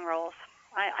 Long rolls.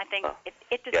 I think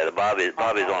it just... Yeah, the Bobby's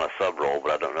on a sub roll,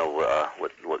 but I don't know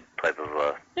what type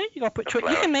of... There you go.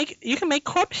 You can make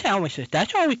club sandwiches.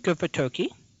 That's always good for turkey.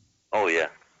 Oh, yeah.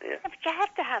 Yeah. But you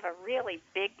have to have a really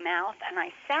big mouth, and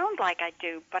I sound like I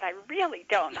do, but I really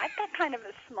don't. I've got kind of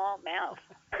a small mouth.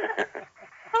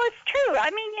 Well, it's true.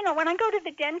 I mean, when I go to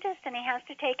the dentist and he has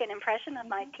to take an impression of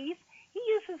my teeth, he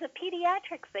uses a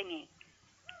pediatric thingy.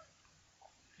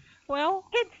 Well...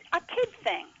 A kid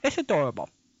thing. It's adorable.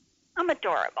 I'm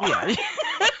adorable. Yeah.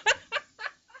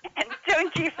 And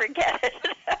don't you forget it.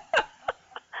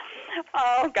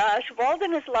 Oh, gosh.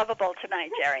 Walden is lovable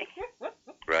tonight, Jerry.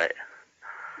 Right.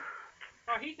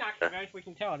 Oh, he's not so nice. We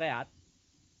can tell that.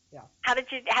 How did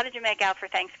you make out for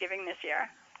Thanksgiving this year?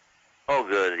 Oh,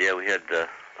 good. Yeah, we had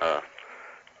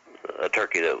a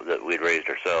turkey that we'd raised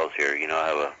ourselves here. You know,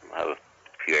 I have a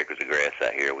few acres of grass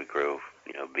out here. We grow,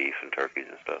 you know, beef and turkeys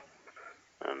and stuff,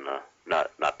 and not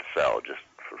to sell, just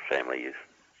for family use.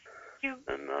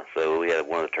 And so we had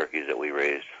one of the turkeys that we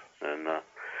raised, and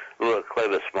quite a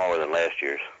bit smaller than last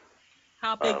year's.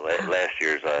 How big? Last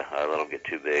year's I let them get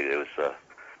too big. It was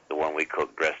the one we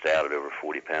cooked dressed out at over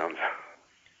 40 pounds.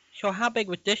 So how big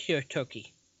was this year's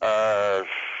turkey?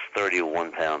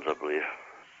 31 pounds, I believe.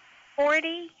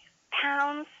 40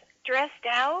 pounds dressed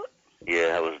out? Yeah,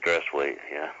 that was dress weight.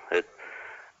 Yeah,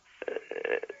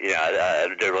 I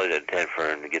really didn't intend for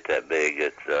him to get that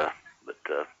big. But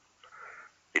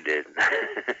he did.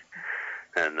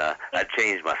 And I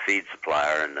changed my feed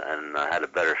supplier and had a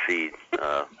better feed.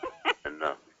 And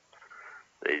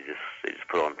they just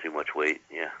put on too much weight.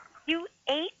 Yeah. You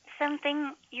ate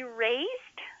something you raised?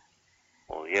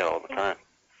 Well, yeah, all the time.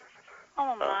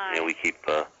 Oh my! We keep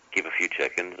a few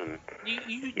chickens, and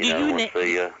once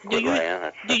they quit laying,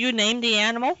 that's. Do you name the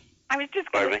animal? I was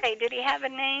just going to say, did he have a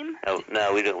name?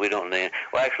 No, we don't name.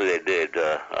 Well, actually, they did.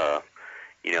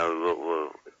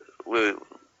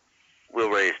 We'll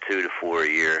raise 2 to 4 a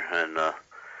year, and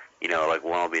like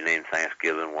one will be named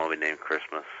Thanksgiving, one will be named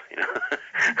Christmas. You know.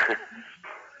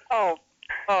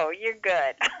 Oh, you're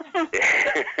good.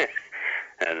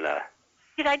 And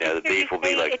did I just the beef will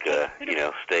be like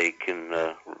steak and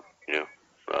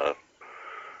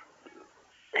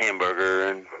hamburger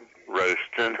and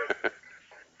roast and.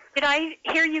 Did I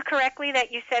hear you correctly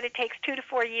that you said it takes 2 to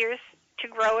 4 years to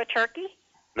grow a turkey?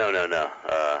 No.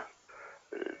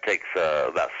 It takes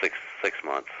about six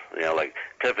months. Like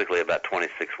typically about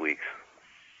 26 weeks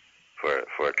for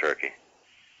a turkey.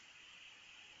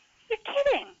 You're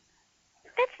kidding.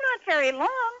 That's not very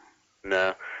long.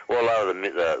 No. Well, a lot of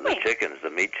the chickens,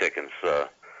 the meat chickens that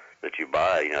you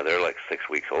buy, they're like 6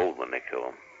 weeks old when they kill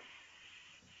them.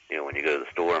 When you go to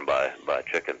the store and buy a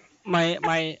chicken. My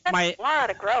That's a lot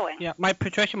of growing. Yeah, my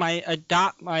Patricia, my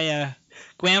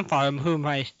grandfather, who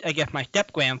I guess my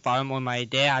step grandfather or my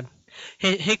dad,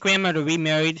 his grandmother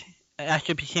remarried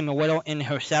after became a widow in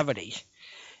her 70s,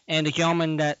 and the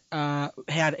gentleman that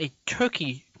had a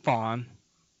turkey farm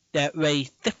that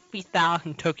raised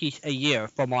 50,000 turkeys a year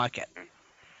for market,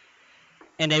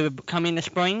 and they would come in the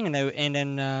spring, and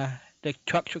then the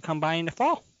trucks would come by in the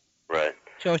fall. Right.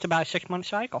 So it's about a 6-month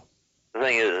cycle. The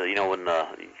thing is, when the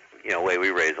way we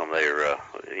raise them, they're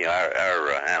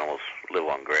our animals live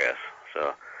on grass,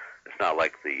 so it's not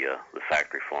like the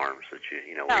factory farms that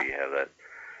where you have that.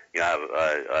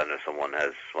 I know someone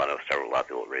has. Well, I know a lot of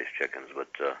people that raise chickens, but.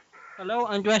 Hello,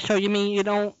 Andres. So you mean you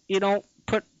don't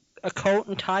put a coat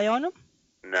and tie on them?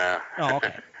 No. Oh,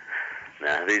 okay.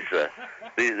 No, these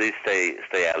stay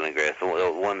out in the grass. The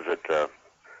ones that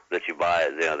you buy,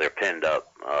 they're pinned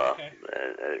up. Okay.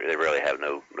 They really have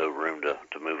no room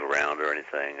to move around or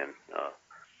anything, and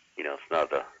it's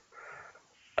not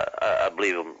I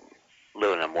believe them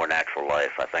living a more natural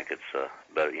life. I think it's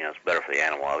better. It's better for the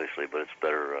animal, obviously, but it's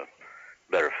better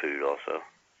food also.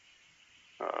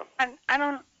 I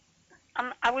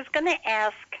was going to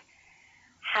ask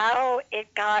how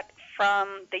it got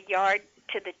from the yard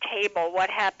to the table, what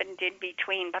happened in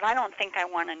between, but I don't think I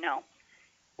want to know.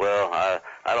 Well, I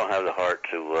don't have the heart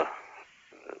to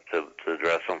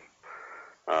dress them.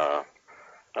 I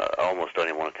almost don't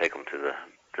even want to take them to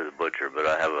the butcher, but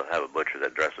I have a butcher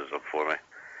that dresses them for me.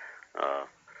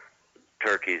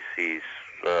 Turkeys, he's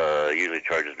usually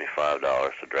charges me $5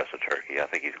 to dress a turkey. I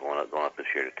think he's going up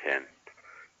this year to 10.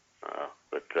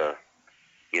 But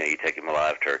you take him a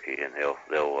live turkey, and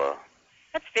they'll.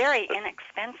 That's very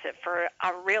inexpensive for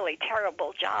a really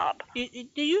terrible job.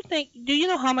 Do you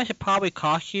know how much it probably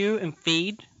costs you in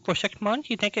feed for 6 months?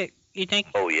 You think?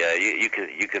 Oh yeah, you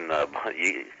cannot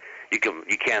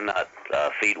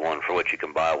feed one for what you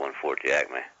can buy one for at the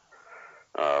Acme.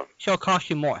 So it costs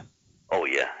you more. Oh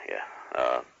yeah.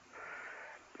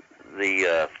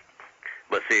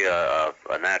 But see, a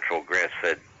natural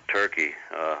grass-fed turkey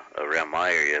around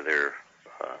my area,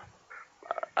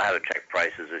 I haven't checked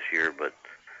prices this year, but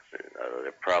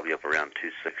they're probably up around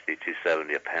 $260,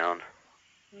 $270 a pound.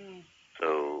 Mm.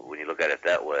 So when you look at it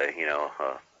that way, a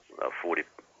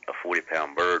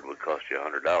 40-pound bird would cost you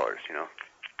 $100. Or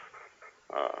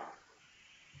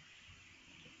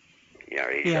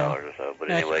 $80 or so.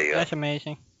 But anyway, that's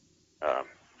amazing.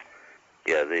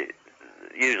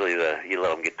 Usually you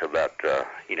let them get to about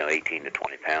 18 to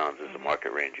 20 pounds is the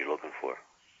market range you're looking for,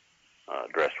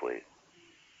 dress weight.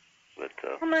 But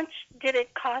how much did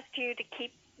it cost you to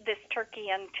keep this turkey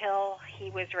until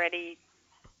he was ready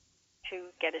to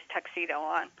get his tuxedo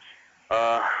on?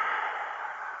 I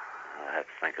have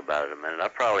to think about it a minute. I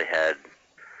probably have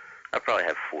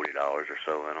 $40 or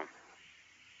so in them.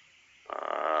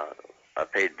 I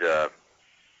paid.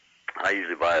 I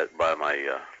usually buy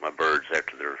my birds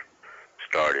after they're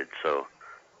started, so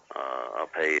I'll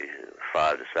pay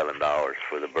 $5 to $7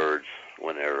 for the birds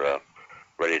when they're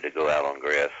ready to go out on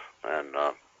grass, and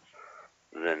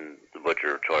then the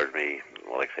butcher charged me.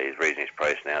 Well, like I say, he's raising his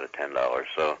price now to $10.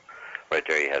 So right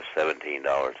there, you have $17 in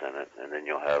it, and then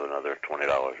you'll have another $20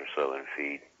 or so in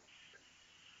feed.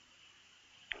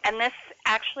 And this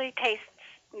actually tastes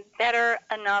better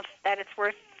enough that it's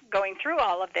worth going through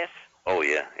all of this. Oh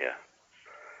yeah,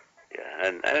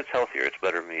 and it's healthier. It's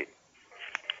better meat.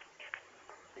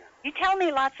 You tell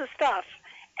me lots of stuff,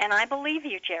 and I believe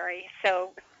you, Jerry.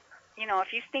 So,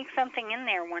 if you sneak something in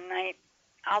there one night,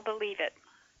 I'll believe it.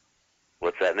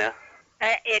 What's that now?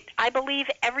 I believe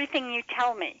everything you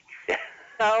tell me.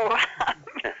 So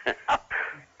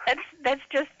that's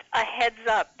just a heads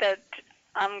up that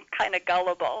I'm kind of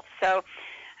gullible. So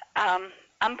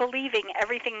I'm believing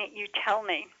everything that you tell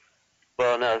me.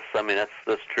 Well, no,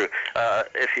 that's true.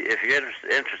 If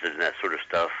you're interested in that sort of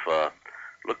stuff,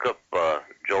 look up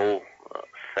Joel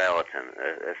Salatin,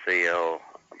 S-A-L,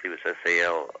 I believe it's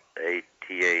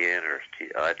S-A-L-A-T-A-N or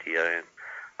I-T-I-N,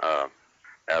 out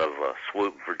of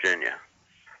Swoop, Virginia,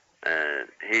 and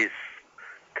he's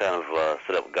kind of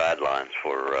set up guidelines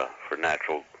for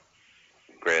natural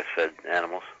grass-fed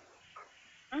animals.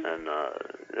 Mm-hmm. And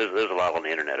there's a lot on the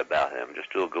internet about him.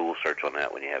 Just do a Google search on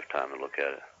that when you have time to look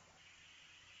at it.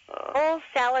 Joel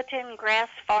Salatin, grass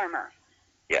farmer.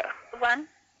 Yeah. The one?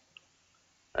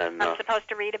 And I'm supposed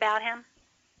to read about him?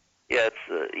 Yeah, it's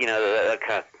that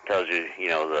kind of tells you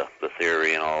the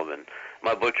theory and all. And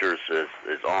my butcher's is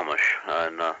Amish,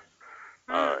 and of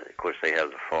course they have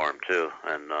the farm too,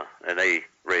 and they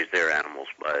raise their animals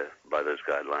by those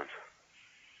guidelines.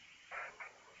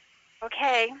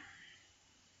 Okay.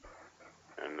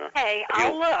 And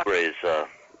I'll look.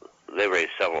 They raise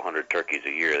several hundred turkeys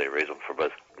a year. They raise them for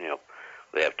both.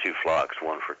 They have two flocks,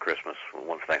 one for Christmas,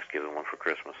 one for Thanksgiving, one for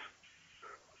Christmas.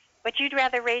 But you'd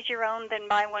rather raise your own than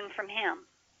buy one from him?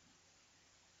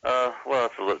 Well,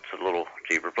 it's a little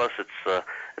cheaper. Plus, it's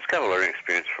kind of a learning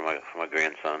experience for my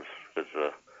grandsons because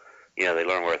they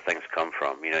learn where things come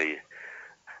from.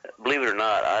 Believe it or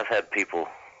not, I've had people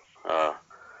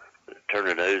turn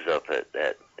their nose up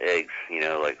at eggs.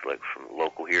 Like from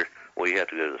local here. Well, you have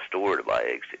to go to the store to buy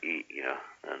eggs to eat.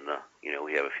 And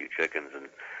we have a few chickens, and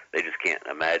they just can't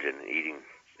imagine eating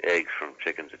eggs from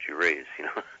chickens that you raise.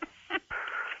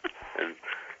 And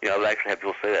I've actually had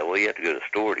people say that. Well, you have to go to the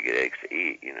store to get eggs to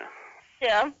eat.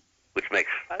 Yeah. Which makes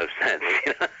no sense.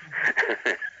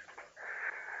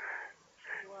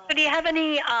 So do you have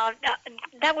any?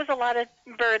 That was a lot of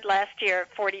bird last year,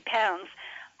 40 pounds,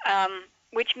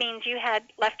 which means you had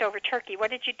leftover turkey. What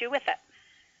did you do with it?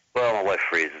 Well, my wife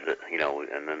freezes it,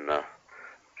 and then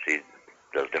she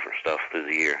does different stuff through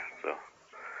the year. So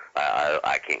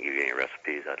I can't give you any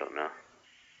recipes. I don't know.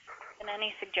 And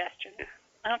any suggestions? Yeah.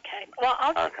 Okay. Well,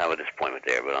 I'll kind of a disappointment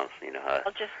there, but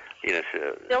I'll just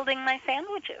building my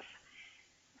sandwiches.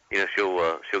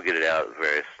 She'll get it out at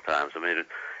various times. I mean,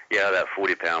 that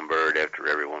 40-pound bird after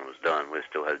everyone was done, we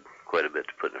still had quite a bit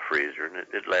to put in the freezer, and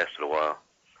it lasted a while.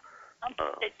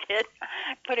 It did.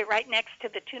 Put it right next to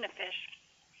the tuna fish.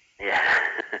 Yeah.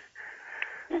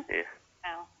 Yeah.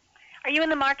 Wow. Are you in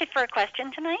the market for a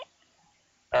question tonight?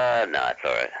 No, it's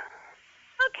all right.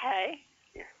 Okay.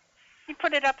 Yeah. You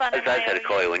put it up on. I had to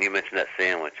call you when you mentioned that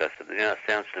sandwich. I said, it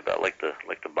sounds about like the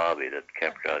Bobby that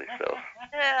Capriati sells.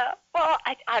 Yeah. Well,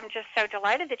 I'm just so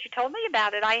delighted that you told me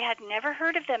about it. I had never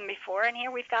heard of them before, and here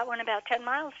we've got one about 10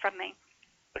 miles from me.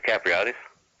 The Capriatis?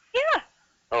 Yeah.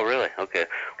 Oh, really? Okay.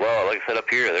 Well, like I said, up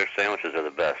here, their sandwiches are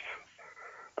the best.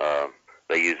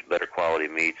 They use better quality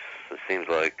meats, it seems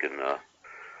like, and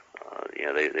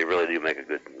they really do make a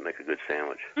good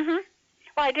sandwich. Mhm.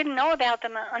 Well, I didn't know about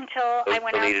them until I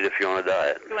went out. Don't eat it if you're on a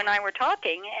diet. You and I were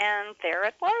talking, and there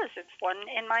it was. It's one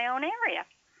in my own area.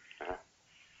 Uh-huh.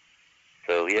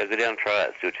 So yeah, go down and try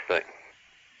it. See what you think.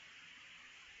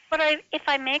 But if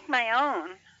I make my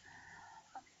own.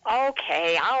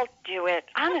 Okay, I'll do it.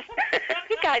 Honestly,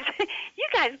 you guys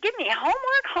give me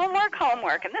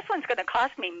homework, and this one's going to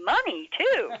cost me money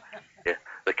too. Yeah,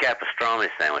 the capistrami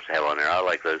sandwich they have on there, I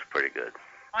like those pretty good.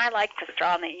 I like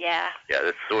pastrami, yeah. Yeah,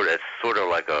 it's sort of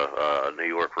like a New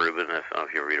York Reuben. I don't know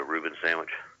if you ever eat a Reuben sandwich.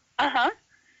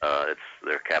 It's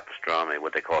their capistrami.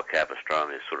 What they call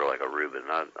capistrami is sort of like a Reuben.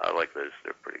 I like those.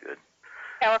 They're pretty good.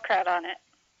 Sauerkraut on it.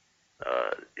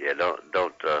 Yeah,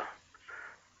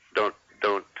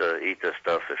 don't eat this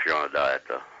stuff if you're on a diet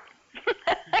though.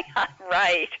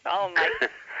 Right. Oh my.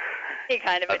 He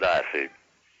kind of. A diet food.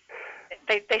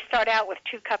 They start out with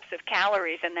 2 cups of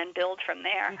calories and then build from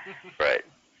there. Right.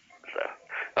 So,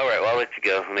 all right. Well, I'll let you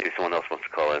go. Maybe someone else wants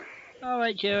to call in. All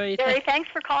right, Jerry. Jerry, thanks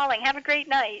for calling. Have a great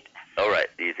night. All right.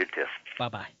 You too.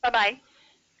 Bye-bye. Bye-bye.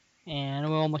 And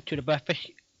we're almost to the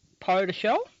breakfast part of the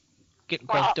show. Getting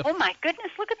close Well, to... oh, my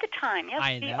goodness. Look at the time.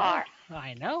 Yes, we are.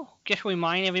 I know. Just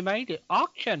remind everybody the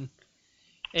auction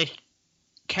is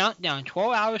countdown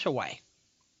 12 hours away.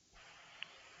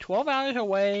 12 hours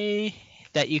away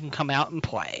that you can come out and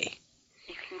play.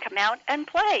 You can come out and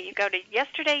play. You go to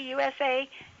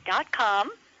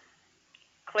YesterdayUSA.com,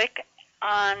 click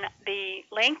on the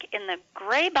link in the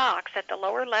gray box at the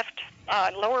lower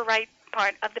right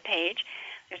part of the page.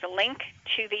 There's a link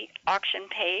to the auction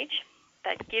page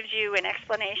that gives you an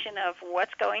explanation of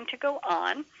what's going to go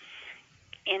on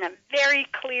in a very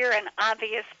clear and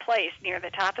obvious place near the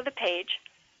top of the page.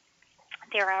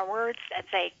 There are words that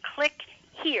say, click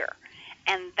here,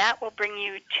 and that will bring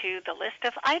you to the list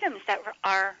of items that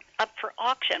are up for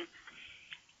auction.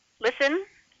 Listen,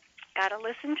 got to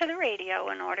listen to the radio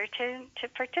in order to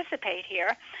participate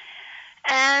here,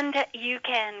 and you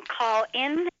can call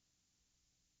in.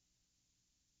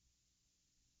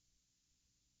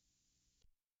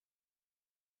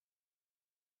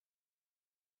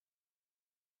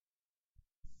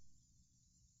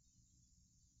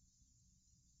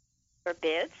 For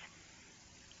bids,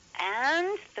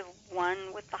 and the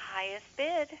one with the highest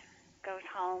bid goes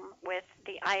home with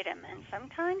the item. And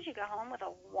sometimes you go home with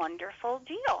a wonderful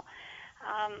deal.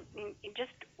 You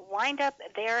just wind up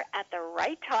there at the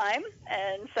right time,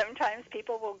 and sometimes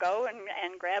people will go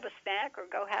and grab a snack or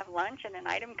go have lunch, and an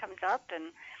item comes up,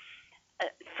 and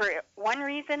for one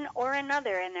reason or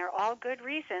another, and they're all good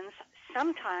reasons,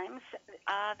 sometimes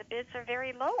the bids are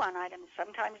very low on items.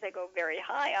 Sometimes they go very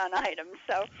high on items.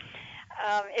 So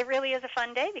it really is a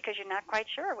fun day because you're not quite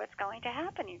sure what's going to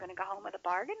happen. You're going to go home with a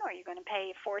bargain, or you're going to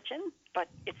pay a fortune, but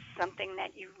it's something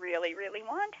that you really, really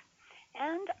want.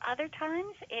 And other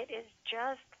times it is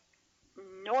just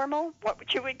normal,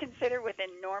 what you would consider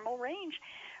within normal range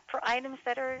for items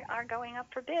that are going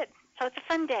up for bid. So it's a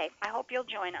fun day. I hope you'll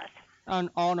join us. And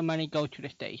all the money goes to the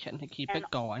station to keep it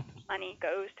going. Money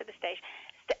goes to the station,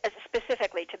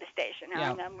 specifically to the station.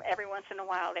 Yeah. Every once in a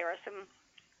while there are some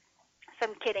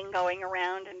kidding going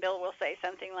around, and Bill will say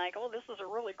something like, "Oh, this is a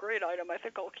really great item. I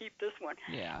think I'll keep this one."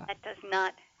 Yeah. That does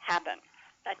not happen.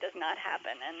 That does not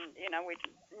happen. And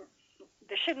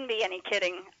there shouldn't be any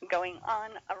kidding going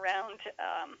on around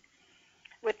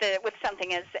with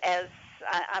something as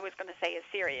I was going to say as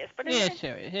serious, but it's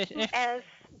serious. As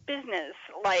business.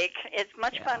 Like, as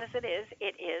much fun as it is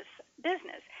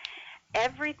business.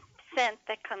 Every cent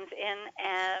that comes in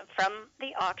from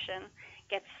the auction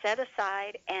gets set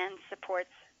aside and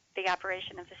supports the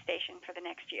operation of the station for the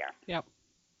next year. Yep.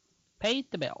 Pays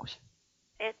the bills.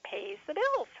 It pays the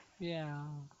bills. Yeah.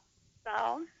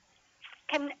 So,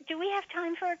 do we have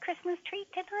time for a Christmas treat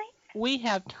tonight? We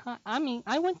have time. I mean,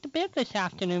 I went to bed this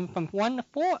afternoon from 1 to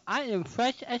 4. I am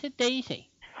fresh as a daisy.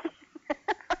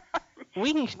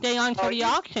 We can stay on till the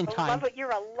auction time.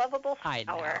 You're a lovable flower. I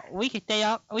know. We should stay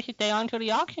on till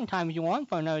the auction time if you want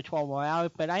for another 12 more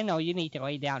hours, but I know you need to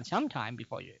lay down sometime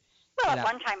before you. Well, at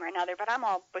one time or another, but I'm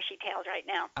all bushy-tailed right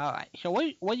now. All right. So what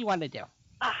do you want to do?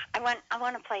 I want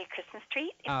to play a Christmas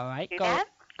treat. All right.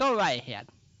 Go right ahead.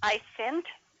 I sent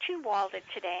to Walden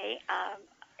today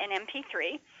an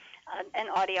MP3, an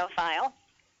audio file,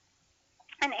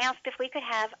 and asked if we could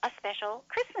have a special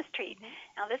Christmas treat.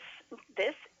 Now,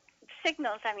 this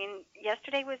signals,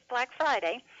 yesterday was Black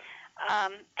Friday,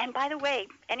 and by the way,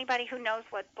 anybody who knows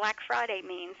what Black Friday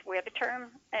means, what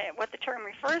the term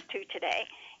refers to today,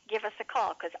 give us a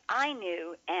call, because I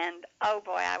knew, and oh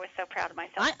boy, I was so proud of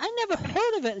myself. I never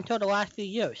heard of it until the last few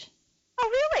years.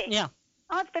 Oh, really? Yeah.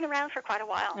 Oh, it's been around for quite a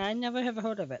while. I never have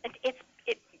heard of it.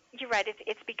 You're right.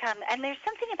 It's become, and there's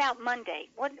something about Monday.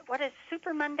 What is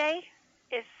Super Monday?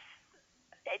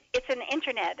 It's an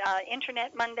internet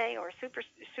Monday, or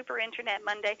super internet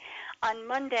Monday. On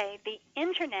Monday, the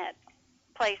internet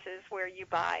places where you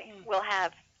buy will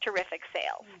have terrific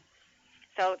sales.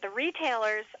 So the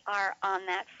retailers are on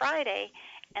that Friday,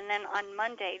 and then on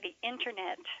Monday, the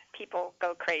internet people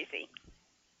go crazy.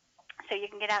 So you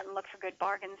can get out and look for good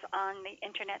bargains on the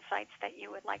internet sites that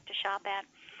you would like to shop at.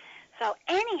 So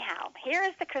anyhow, here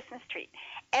is the Christmas treat.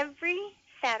 Every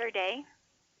Saturday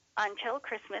until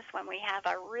Christmas, when we have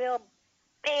a real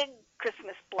big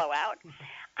Christmas blowout,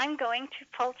 I'm going to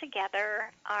pull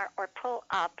together or pull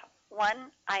up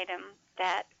one item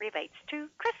that relates to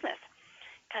Christmas,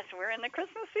 because we're in the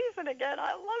Christmas season again.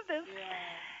 I love this. Yeah.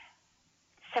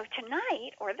 So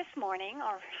tonight, or this morning,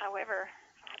 or however,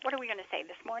 what are we going to say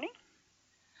this morning?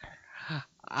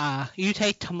 You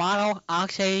say tomato, I'll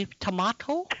say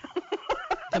tomato.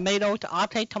 Tomato,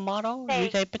 I'll say tomato. You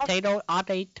say potato, I'll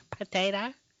say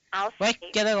potato. I'll Let's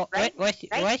say get it.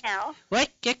 right now.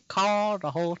 Let's just call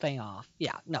the whole thing off.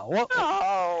 Yeah, no.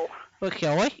 No.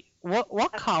 Okay,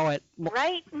 what call it?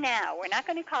 Right now. We're not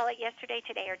going to call it yesterday,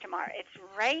 today, or tomorrow. It's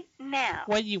right now.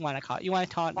 What do you want to call it? You want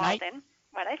to call it night? Walden.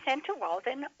 What I sent to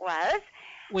Walden was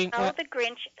How the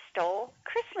Grinch Stole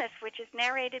Christmas, which is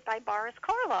narrated by Boris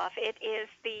Karloff. It is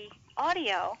the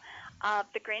audio of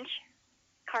the Grinch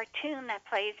cartoon that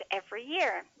plays every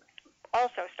year,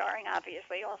 also starring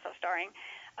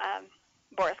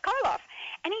Boris Karloff.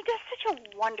 And he does such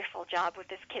a wonderful job with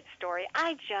this kid's story.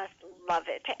 I just love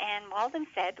it. And Walden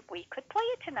said we could play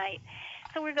it tonight.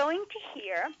 So we're going to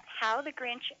hear How the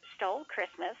Grinch Stole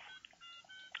Christmas,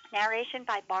 narration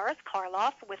by Boris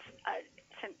Karloff, with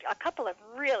a couple of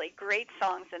really great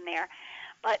songs in there.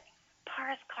 But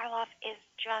Boris Karloff is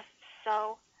just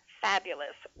so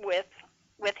fabulous with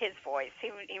his voice.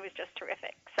 He was just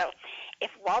terrific. So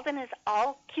if Walden is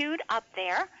all queued up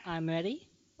there, I'm ready.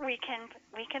 We can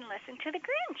listen to the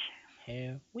Grinch.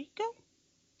 Here we go.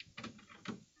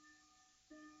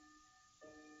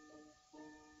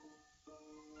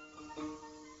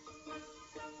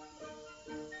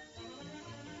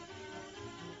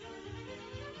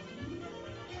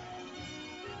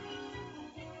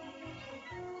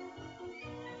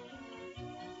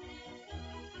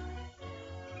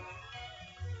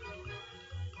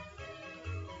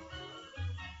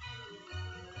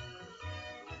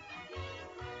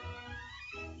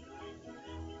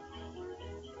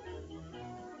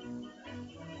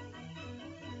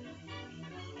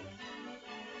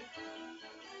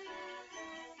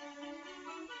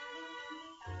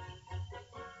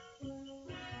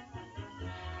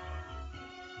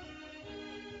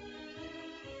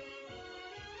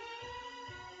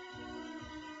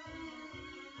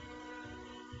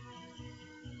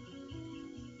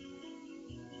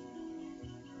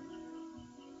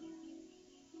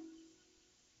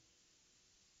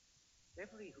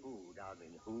 Every Who down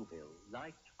in Whoville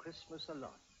liked Christmas a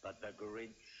lot, but the Grinch,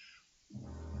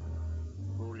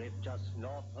 who lived just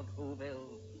north of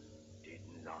Whoville, did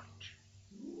not.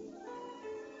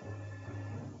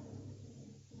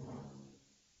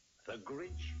 The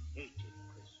Grinch hated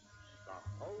Christmas,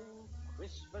 the whole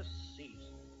Christmas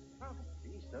season. Now,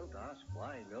 please don't ask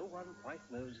why. No one quite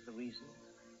knows the reason.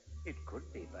 It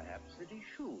could be, perhaps, that his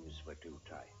shoes were too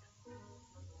tight.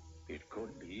 It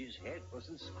could be his head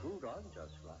wasn't screwed on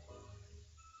just right.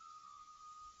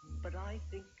 But I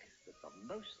think that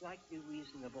the most likely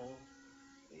reason of all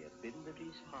may have been that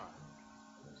his heart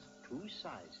was 2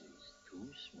 sizes too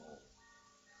small.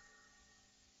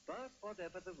 But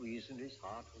whatever the reason, his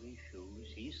heart or his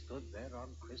shoes, he stood there on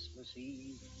Christmas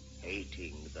Eve,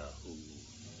 hating the Who's,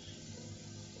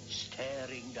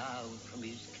 staring down from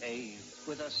his cave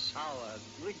with a sour,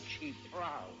 grinchy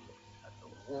frown at the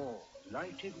warm,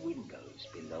 lighted windows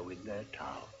below in their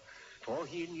town. For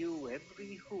he knew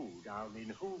every Who down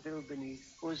in Whoville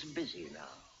beneath was busy now,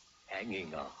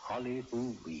 hanging a holly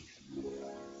Who wreath.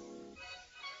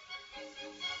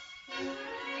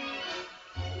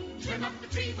 Trim up the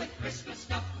tree with Christmas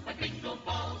stuff, like bingo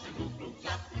balls and hoo-hoo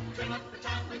fluff. Trim up the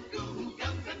town with goo-hoo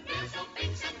gums and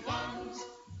mistletoes and wands.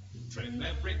 Trim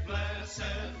every blessed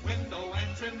window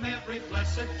and trim every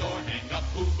blessed door. Hang up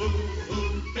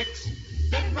hoo-hoo fix,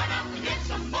 then run out and get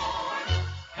some more.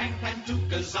 Hang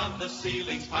pantukas on the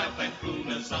ceilings, pile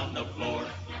pantrunas on the floor.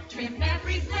 Trim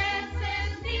every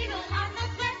blessed needle on the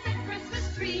blessed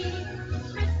Christmas tree.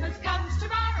 Christmas comes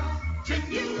tomorrow. Trim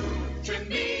you, trim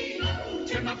me.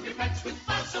 Trim up your pets with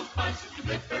buzz,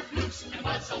 Ripper, Floops, and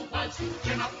Buzz.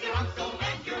 Trim up your uncle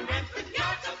and your aunt with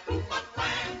yards of proof of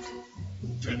plans.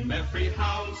 Trim every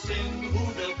house in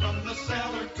Whoville from the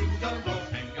cellar to the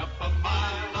roof. Hang up a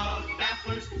mile of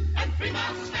dafflers and 3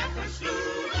 miles of snappers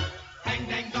slew. Hang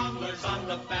dang donglers on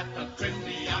the bathtub. Trim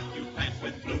the occupant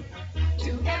with blue.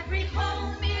 To every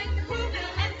home in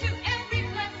Whoville and to every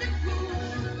blessed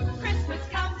Who, Christmas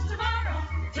comes tomorrow.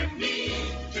 Trim me,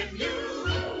 trim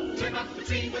you. Trim up the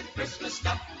tree with Christmas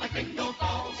stuff, like bingo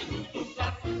balls and hoo-hoo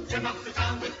fluff. Trim up the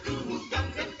town with goo-hoo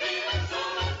gums and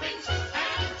bizzle things.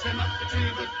 And trim up the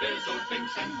tree with bizzle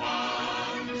things and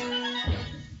wands.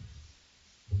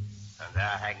 And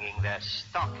they're hanging their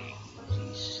stockings,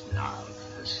 he snarled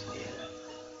with a sneer.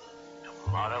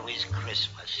 Tomorrow is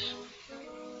Christmas.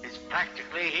 It's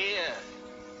practically here.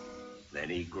 Then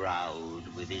he growled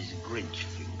with his Grinch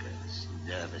fingers,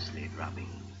 nervously drumming.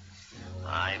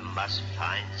 I must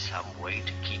find some way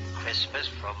to keep Christmas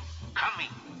from coming.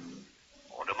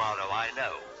 Or tomorrow, I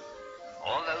know.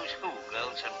 All those Who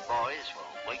girls and boys will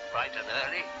wake bright and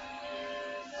early.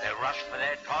 They'll rush for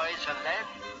their toys and then,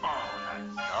 oh,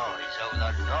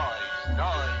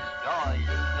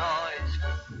 the noise.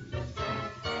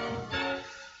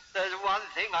 There's one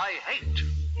thing I hate.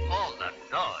 All the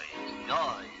noise.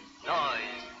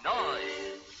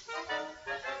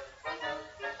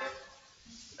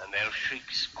 And they'll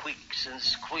shriek, squeaks, and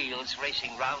squeals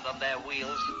racing round on their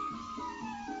wheels.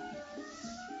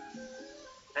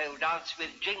 They'll dance with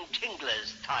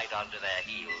jing-tinglers tied onto their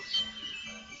heels.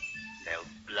 They'll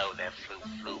blow their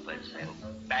flue-floobers. They'll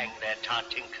bang their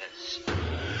tartinkers.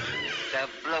 They'll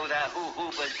blow their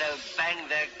hoo-hoobers. They'll bang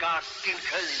their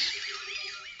garstinkers.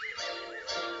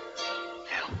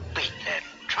 They'll beat their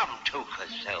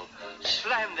trum-tokers. They'll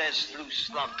slam their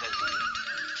slue-slonkers.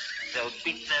 They'll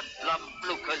beat their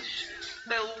blum-blookers.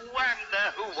 They'll wham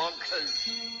their hoo-wonkers.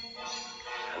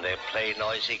 And they'll play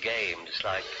noisy games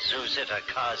like Zuzita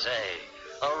Kaze,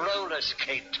 a roller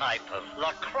skate type of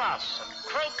lacrosse and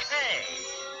croquet.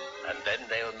 And then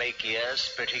they'll make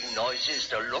ear-splitting noises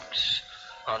deluxe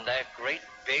on their great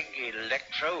big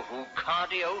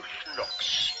electro-hoo-cardio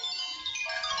schnooks.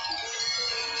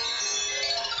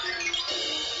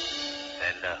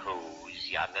 Then the Who's,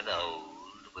 young and old,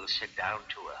 will sit down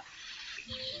to a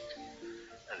feast.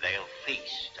 And they'll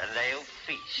feast, and they'll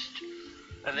feast.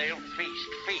 And they'll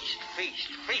feast.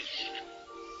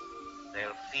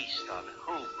 They'll feast on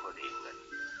Who pudding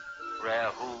and rare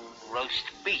Who roast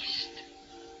beast.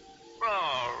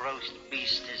 Oh, roast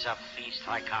beast is a feast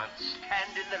I can't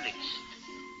stand in the least.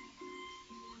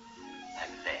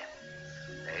 And then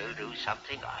they'll do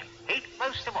something I hate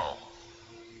most of all.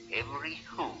 Every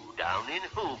Who down in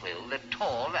Whoville, the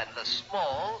tall and the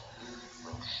small,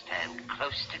 will stand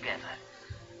close together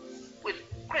with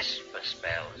Christmas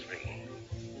bells ringing.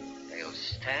 They'll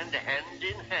stand hand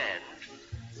in hand.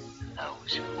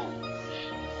 Those Who's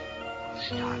will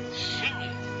start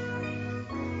singing.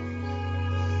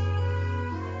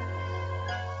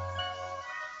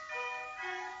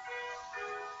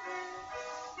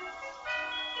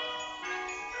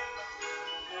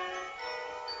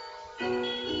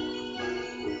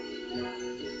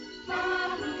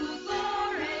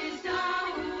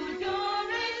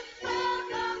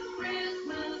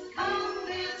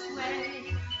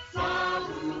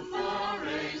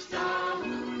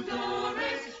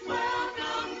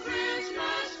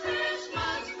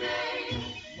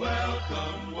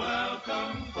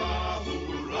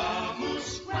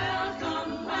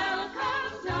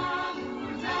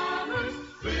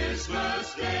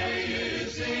 Christmas Day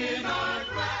is in our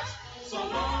grasp, so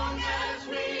long as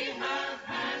we have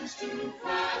hands to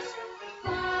clasp.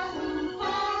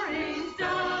 Forays,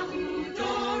 Dahoo,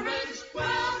 Doris,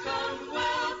 welcome,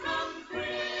 welcome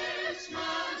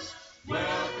Christmas.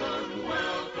 Welcome,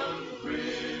 welcome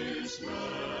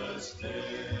Christmas Day.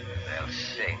 They'll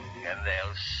sing, and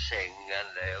they'll sing, and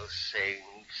they'll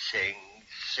sing.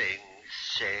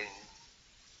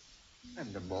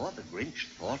 And the more the Grinch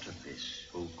thought of this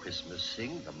whole Christmas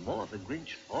sing, the more the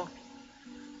Grinch thought.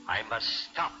 I must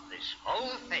stop this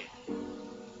whole thing.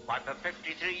 Why, for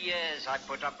 53 years I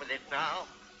put up with it now.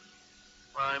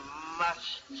 I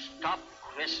must stop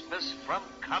Christmas from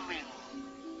coming.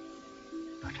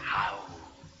 But how?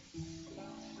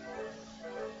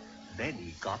 Then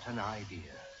he got an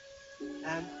idea.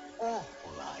 An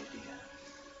awful idea.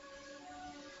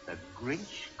 The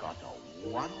Grinch got a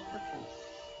wonderful,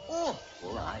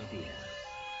 awful idea.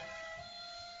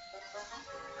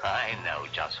 I know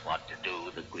just what to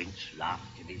do, the Grinch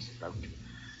laughed in his throat.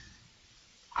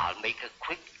 I'll make a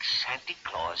quick Santa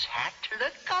Claus hat to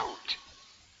the goat.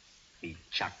 He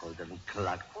chuckled and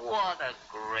clucked. What a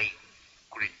great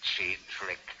Grinchy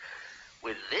trick.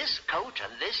 With this coat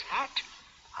and this hat,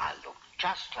 I'll look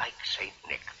just like Saint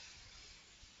Nick.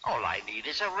 All I need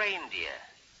is a reindeer.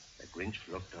 The Grinch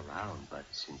looked around, but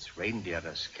since reindeer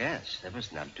are scarce, there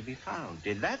was none to be found.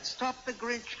 Did that stop the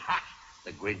Grinch? Ha!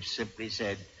 The Grinch simply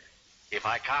said, If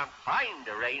I can't find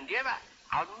a reindeer,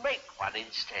 I'll make one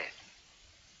instead.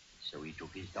 So he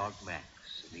took his dog Max,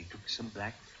 and he took some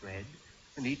black thread,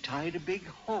 and he tied a big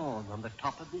horn on the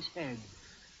top of his head.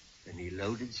 Then he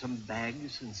loaded some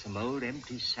bags and some old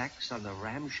empty sacks on the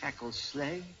ramshackle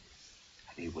sleigh,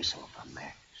 and he whistled for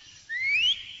Max.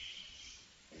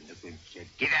 And the Grinch said,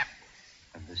 Get up!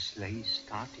 And the sleigh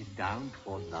started down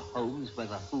toward the homes where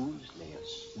the Who's lay a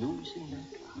snoozing their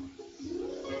clouds.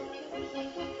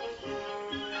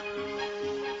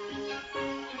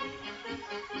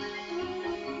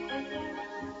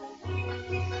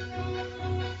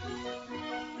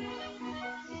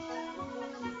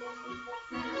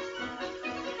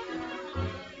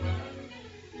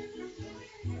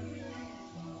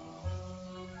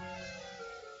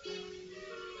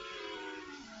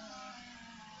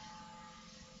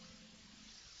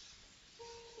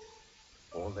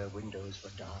 windows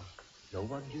were dark. No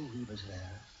one knew he was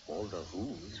there. All the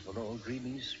Who's were all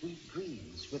dreaming sweet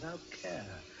dreams without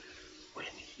care. When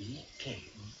he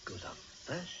came to the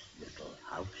first little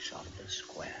house on the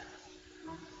square.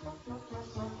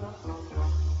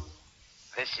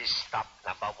 This is stop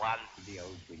number 1. The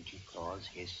old Grinchy Claus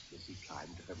hissed as he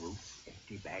climbed to the roof,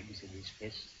 empty bags in his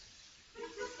fist.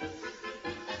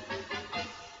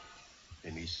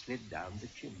 Then he slid down the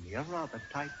chimney, a rather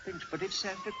tight pinch, but if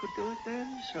Santa could do it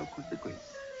then, so could the Grinch.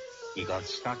 He got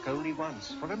stuck only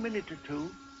once, for a minute or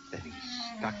two. Then he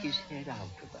stuck his head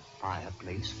out of the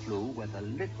fireplace flue where the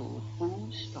little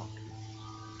Who's stockings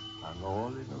hung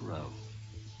all in a row.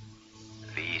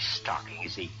 These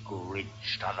stockings he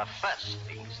Grinched are the first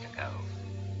things to go.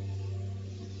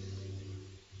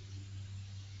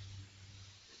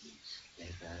 He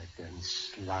slithered and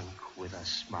slunk with a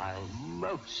smile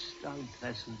most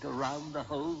unpleasant around the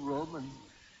whole room, and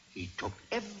he took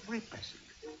every present.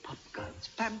 Popguns,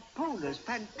 pampolas,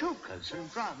 pantookas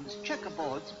and drums,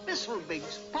 checkerboards,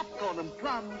 bigs, popcorn and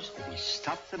plums. And he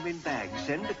stuffed them in bags.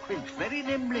 Then the Grinch very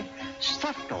nimbly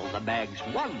stuffed all the bags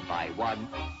one by one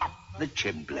up the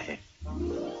chimbley.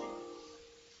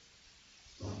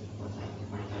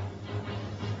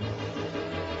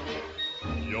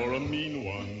 You're a mean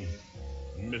one,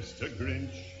 Mr.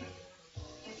 Grinch.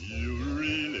 You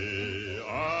really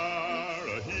are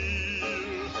a heel.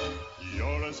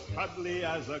 You're as cuddly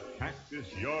as a cactus.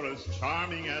 You're as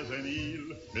charming as an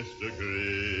eel, Mr.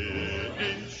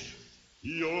 Grinch.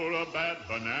 You're a bad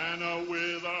banana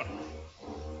with a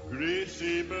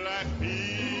greasy black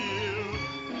peel.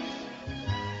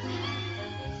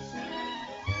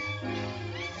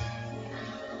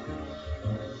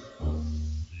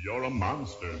 You're a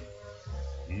monster,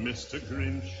 Mr.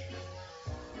 Grinch.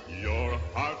 Your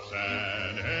heart's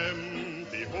an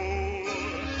empty hole.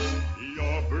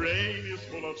 Your brain is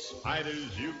full of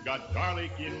spiders. You've got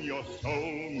garlic in your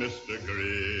soul, Mr.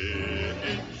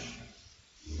 Grinch.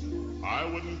 I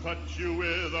wouldn't touch you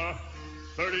with a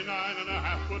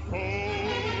 39.5-foot pole.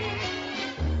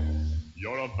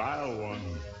 You're a vile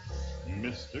one,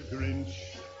 Mr. Grinch.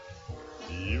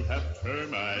 You have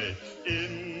termites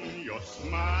in your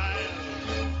smile.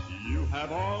 You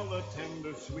have all the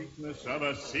tender sweetness of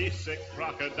a seasick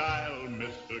crocodile,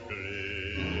 Mr.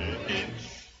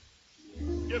 Grinch.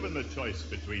 Given the choice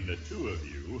between the two of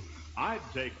you, I'd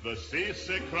take the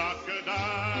seasick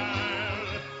crocodile.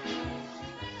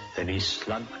 Then he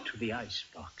slunk to the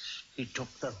icebox. He took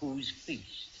the Who's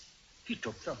feast. He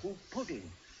took the Who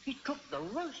pudding. He took the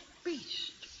roast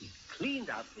beast. He cleaned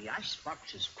out the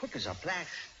icebox as quick as a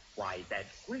flash. Why, that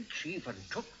Grinch even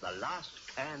took the last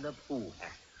can of Who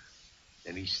hash.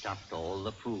 Then he stuffed all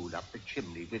the food up the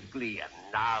chimney with glee, and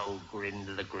now, grinned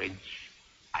the Grinch,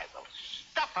 I will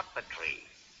stuff up the tree.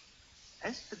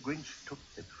 As the Grinch took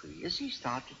the tree, as he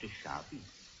started to shout,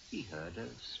 he heard a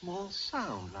small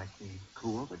sound like the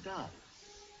coo of a dove.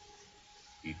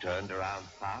 He turned around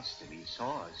fast, and he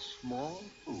saw a small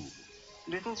Who,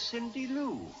 little Cindy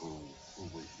Lou, who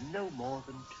was no more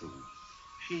than 2.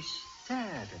 She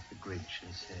stared at the Grinch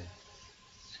and said,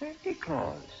 Santa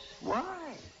Claus,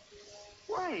 why?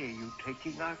 Why are you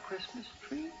taking our Christmas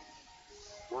tree?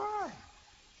 Why?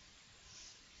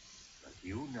 But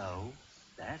you know,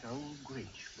 that old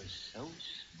Grinch was so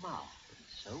smart and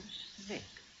so slick.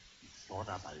 He thought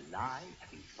up a lie,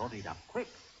 and he thought it up quick.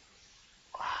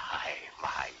 Why,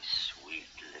 my sweet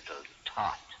little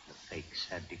tot, the fake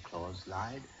Santa Claus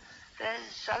lied.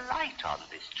 There's a light on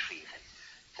this tree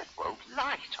that won't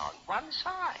light on one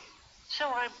side. So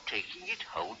I'm taking it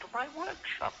home to my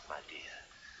workshop, my dear.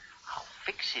 I'll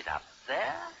fix it up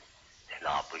there, then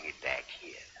I'll bring it back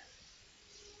here.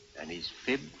 And his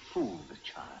fib fooled the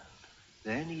child.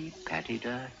 Then he patted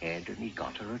her head and he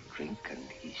got her a drink and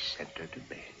he sent her to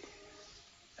bed.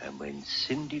 And when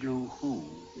Cindy Lou Who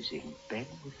was in bed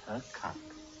with her cup,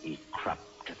 he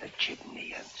crept to the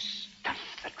chimney and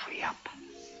stuffed the tree up.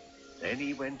 Then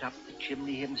he went up the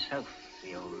chimney himself,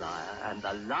 the old liar, and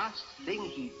the last thing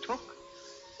he took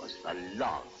was the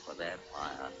log for their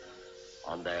fire.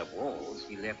 On their walls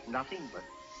he left nothing but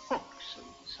hooks and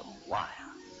some wire.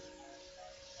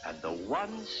 And the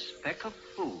one speck of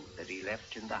food that he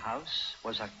left in the house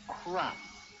was a crumb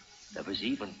that was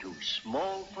even too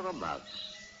small for a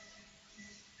mouse.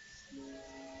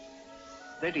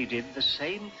 Then he did the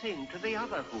same thing to the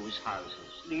other Who's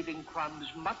houses, leaving crumbs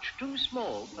much too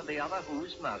small for the other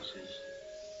Who's mouses.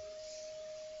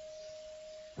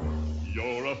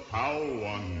 You're a foul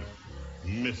one,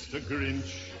 Mr.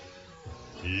 Grinch.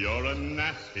 You're a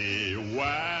nasty,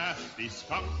 wasty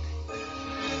skunk.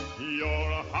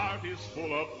 Your heart is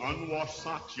full of unwashed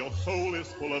socks. Your soul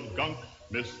is full of gunk,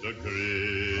 Mr.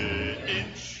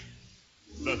 Grinch.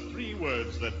 The 3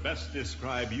 words that best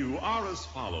describe you are as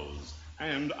follows,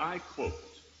 and I quote,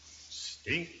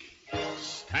 stink,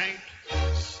 stank,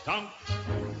 stunk.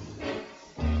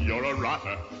 You're a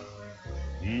rotter,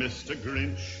 Mr.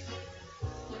 Grinch.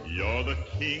 You're the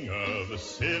king of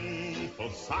sinful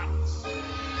sots.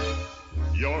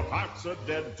 Your heart's a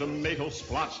dead tomato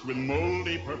splotched with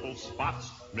moldy purple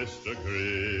spots, Mr.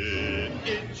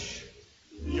 Grinch.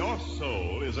 Your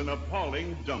soul is an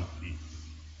appalling dump heap,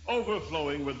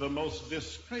 overflowing with the most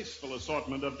disgraceful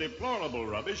assortment of deplorable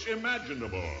rubbish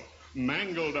imaginable,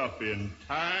 mangled up in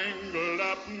tangled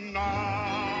up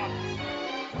knots.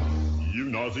 You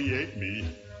nauseate me,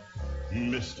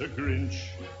 Mr. Grinch,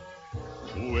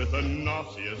 with a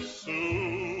nauseous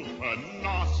super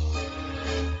nos.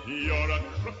 You're a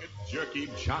crooked, jerky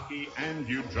jockey, and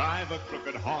you drive a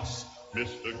crooked horse,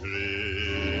 Mr.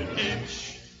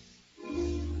 Grinch.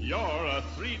 You're a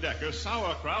 3-decker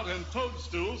sauerkraut and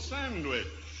toadstool sandwich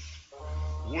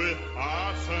with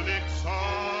arsenic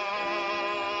sauce.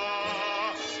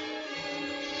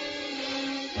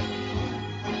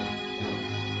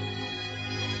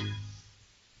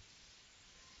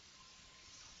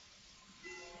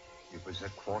 It was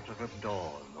 1:15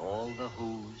 dawn, all the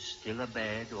Who's still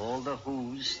abed, all the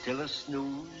Who's still a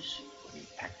snooze, when he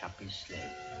packed up his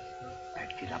sled.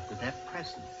 Packed it up with their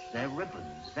presents, their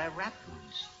ribbons, their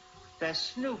wrappings, their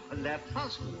snoop and their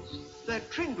puzzles, their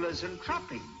tringlers and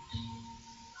trappings.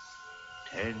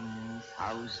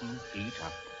 10,000 feet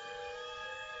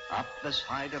up the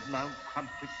side of Mount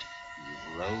Crumpet,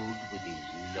 he rode with his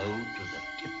load to the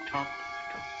tip-top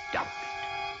to dump it.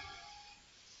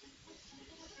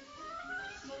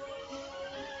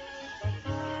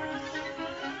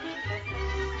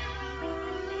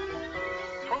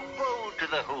 To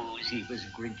the Who's, he was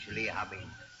grinchily humming.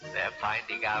 They're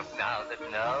finding out now that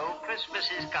no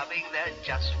Christmas is coming. They're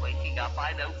just waking up.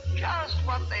 I know just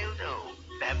what they'll do.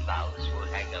 Their mouths will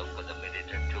hang open a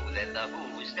minute or two. Then the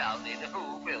Who's down in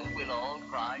Whoville will all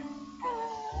cry,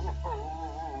 boo-hoo.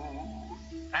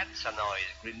 That's a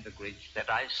noise, grinned the Grinch, that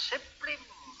I simply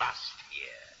must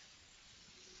hear.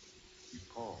 He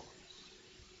paused,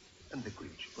 and the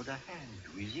Grinch put a hand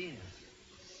to his ear.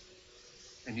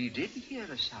 And he did hear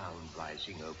a sound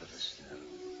rising over the snow.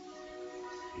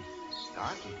 It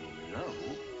started in low,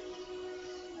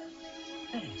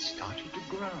 then it started to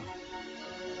grow.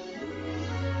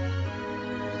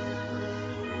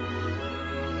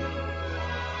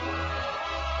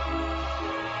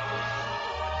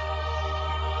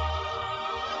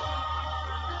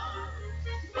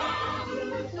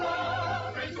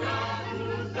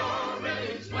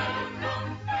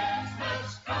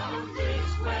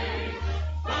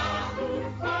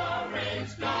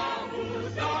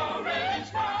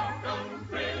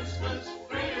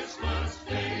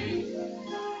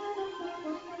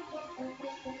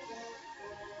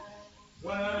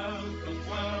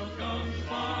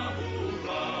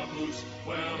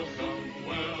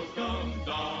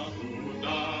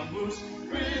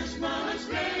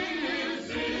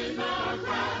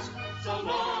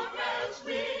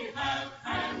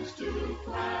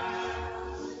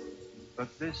 But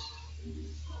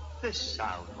this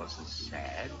sound wasn't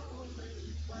sad.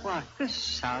 Why, this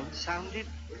sound sounded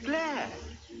glad.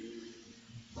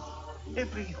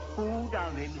 Every Who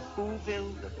down in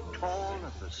Whoville, the tall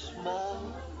and the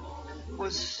small,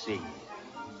 was singing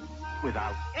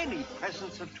without any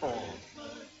presents at all.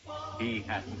 He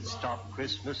hadn't stopped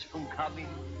Christmas from coming.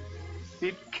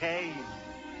 It came.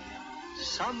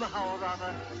 Somehow or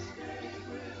other,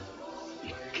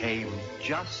 it came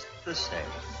just the same.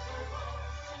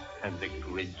 And the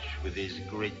Grinch, with his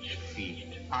Grinch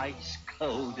feet, ice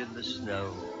cold in the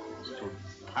snow, stood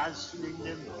puzzling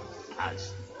and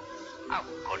puzzling. How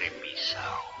could it be so?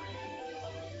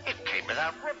 It came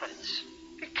without ribbons.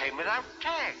 It came without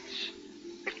tags.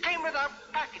 It came without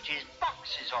packages,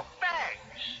 boxes, or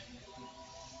bags.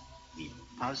 He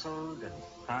puzzled and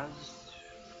puzzled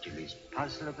till his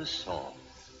puzzler was sore.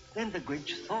 Then the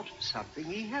Grinch thought of something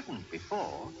he hadn't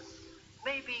before.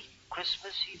 Maybe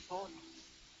Christmas, he thought,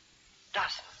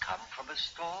 doesn't come from a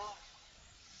store.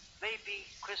 Maybe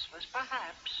Christmas,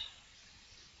 perhaps,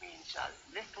 means a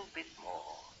little bit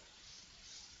more.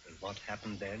 And what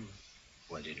happened then?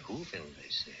 Well, in Whoville, they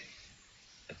say,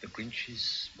 that the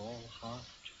Grinch's small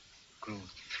heart grew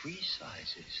 3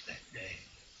 sizes that day.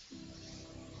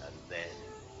 And then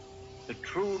the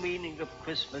true meaning of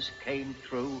Christmas came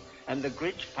through, and the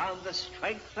Grinch found the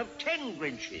strength of 10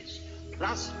 Grinches,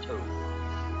 plus 2.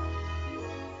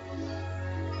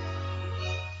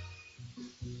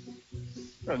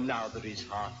 And now that his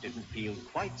heart didn't feel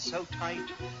quite so tight,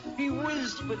 he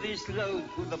whizzed with his load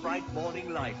through the bright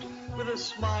morning light. With a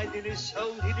smile in his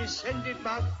soul, he descended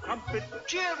Mount Crumpet,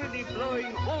 cheerily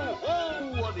blowing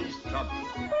ho-ho on his trumpet.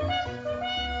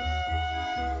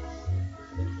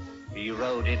 He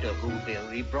rode into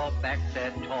Whoville, he brought back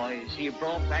their toys, he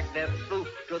brought back their flute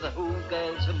to the Who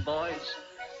girls and boys.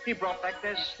 He brought back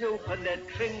their Snoop and their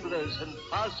Tringlers and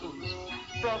Puzzles,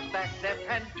 brought back their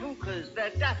Pantookas, their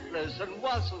Dafflers and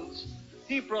Wuzzles.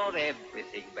 He brought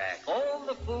everything back, all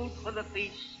the food for the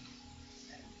feast.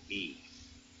 And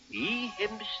he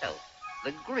himself,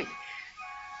 the Grinch,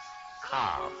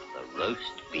 carved the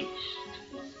roast beast.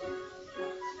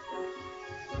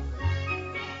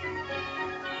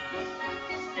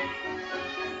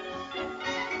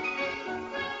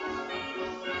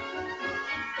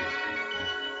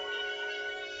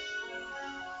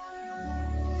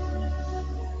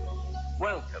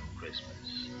 Welcome,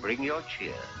 Christmas. Bring your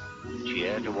cheer.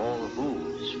 Cheer to all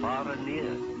Who's far and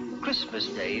near. Christmas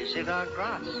Day is in our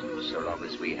grasp, so long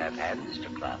as we have hands to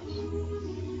clasp.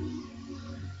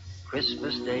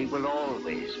 Christmas Day will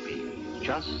always be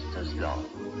just as long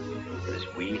as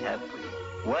we have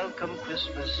breathed. Welcome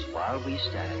Christmas while we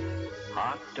stand,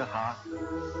 heart to heart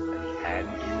and hand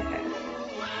in hand.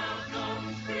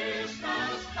 Welcome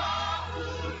Christmas,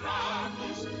 carol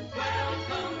rockers.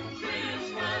 Welcome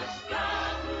Christmas,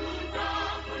 carol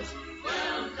rockers.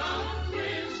 Welcome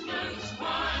Christmas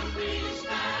while we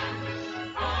stand,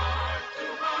 heart to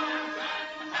heart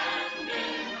and hand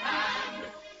in hand.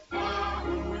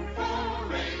 Wahoo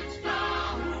forays,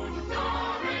 wahoo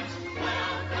dorays.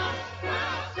 Welcome,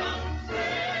 welcome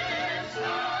Christmas,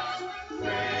 Christmas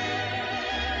Day.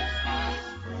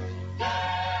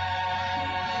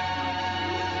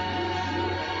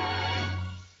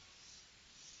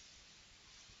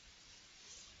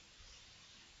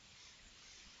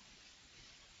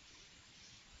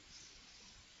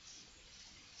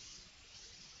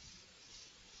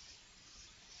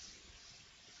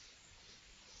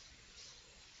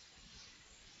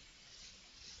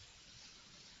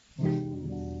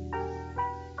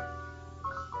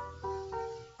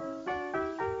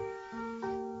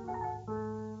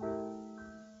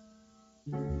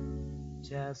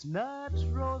 Chestnuts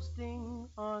roasting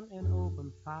on an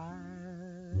open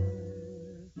fire,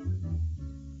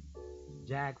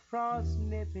 Jack Frost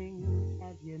nipping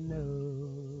at your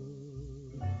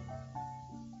nose,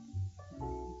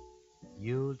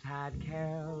 Yuletide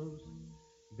carols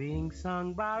being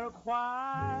sung by a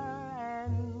choir,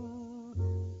 and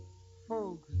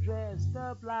folks dressed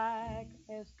up like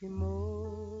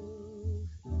Eskimos.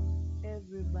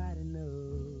 Everybody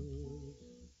knows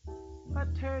a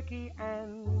turkey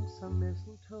and some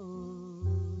mistletoe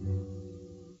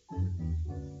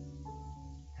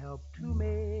help to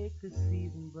make the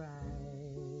season bright.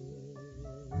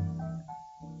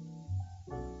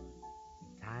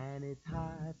 Tiny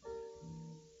tots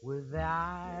with their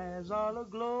eyes all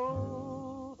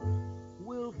aglow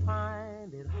will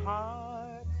find it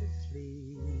hard to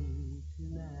sleep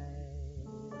tonight.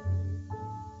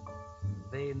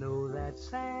 They know that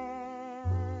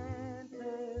Santa's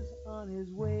on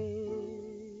his way.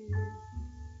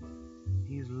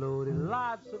 He's loaded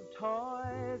lots of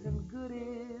toys and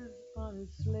goodies on his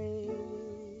sleigh.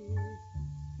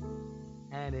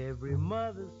 And every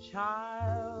mother's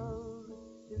child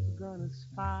is gonna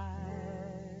spy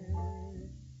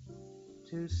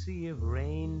to see if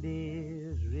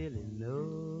reindeers really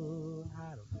know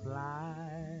how to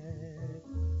fly.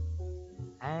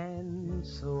 And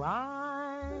so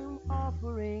I'm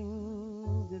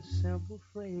offering this simple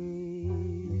phrase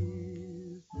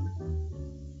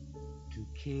to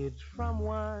kids from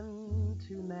 1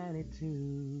 to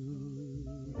 92.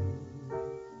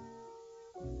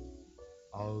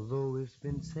 Although it's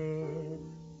been said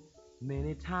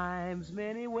many times,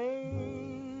 many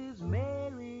ways,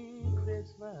 Merry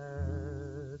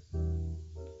Christmas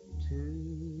to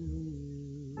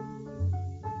you.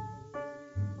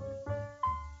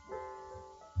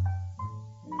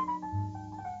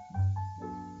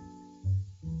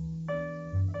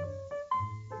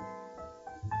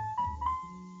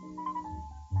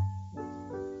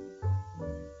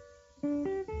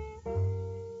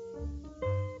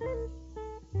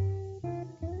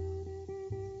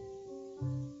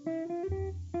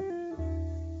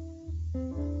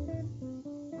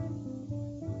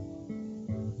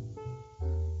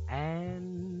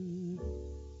 And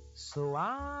so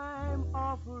I'm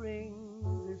offering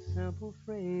this simple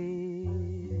phrase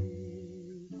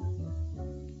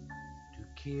to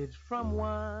kids from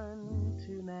 1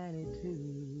 to 92.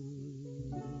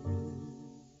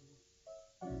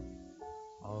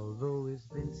 Although it's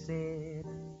been said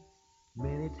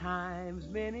many times,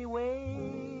 many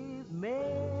ways.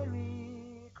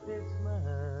 Merry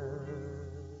Christmas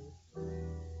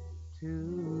to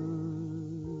you.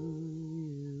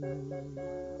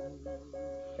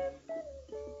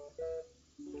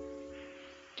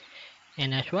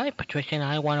 And that's right, Patricia and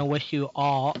I want to wish you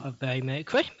all a very Merry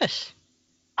Christmas.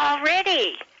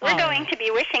 Already, we're Oh, going yeah. to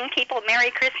be wishing people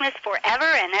Merry Christmas forever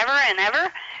and ever and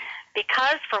ever,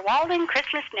 because for Walden,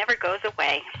 Christmas never goes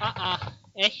away.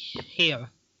 It's here.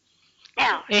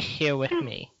 Now, It's here with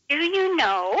me. do you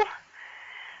know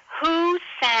who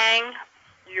sang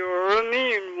 "You're a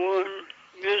Mean One,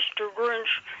 Mr.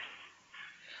 Grinch"?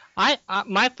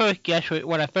 My first guess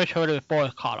when I first heard it was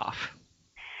Boris Karloff.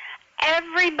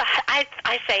 Everybody,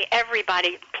 I say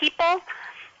everybody, people,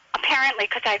 apparently,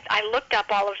 because I looked up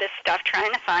all of this stuff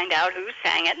trying to find out who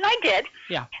sang it, and I did.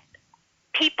 Yeah.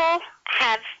 People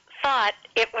have thought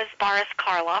it was Boris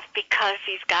Karloff because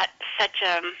he's got such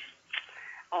a,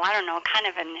 I don't know, kind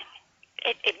of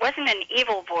it wasn't an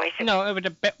evil voice. No, it was a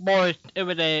bit Boris.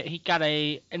 He got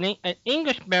an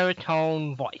English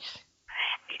baritone voice.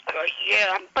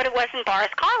 Yeah, but it wasn't Boris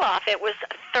Karloff. It was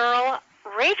Thurl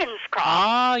Ravenscroft.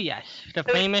 Ah, yes, the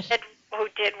famous. Who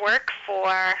did work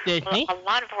for Disney. a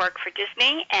lot of work for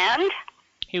Disney, and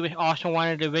He was also one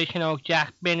of the original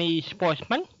Jack Benny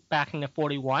sportsmen back in the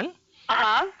 41.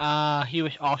 He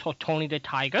was also Tony the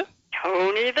Tiger.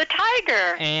 Tony the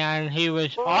Tiger. And he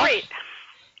was Great.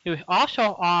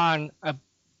 also on a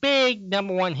big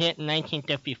 #1 hit in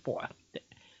 1954.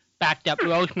 Backed up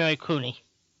Rosemary Clooney.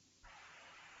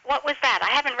 What was that? I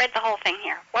haven't read the whole thing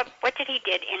here. What did he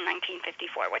did in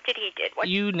 1954? What did he did? What?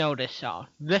 You know this song,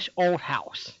 This Old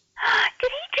House.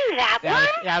 Did he do that one?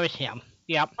 That was him.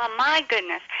 Yep. Well, my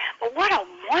goodness. But what a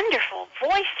wonderful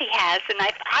voice he has. And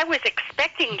I was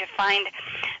expecting to find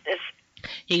this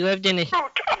He lived in his. of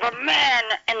a man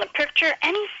in the picture,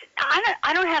 and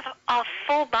I don't have a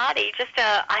full body, just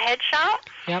a headshot.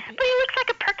 Yep. But he looks like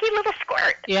a perky little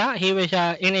squirt. Yeah, he was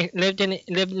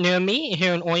lived near me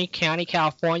here in Orange County,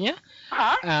 California.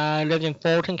 Lived in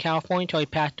Fulton, California until he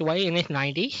passed away in his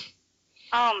 90s.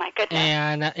 Oh my goodness.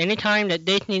 And anytime that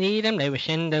Disney needed him, they would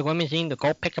send the limousine to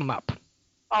go pick him up.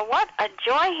 Well, what a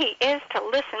joy he is to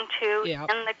listen to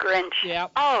in The Grinch.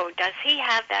 Yep. Oh, does he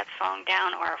have that song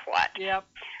down or what? Yep.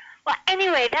 Well,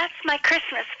 anyway, that's my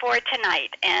Christmas for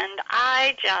tonight, and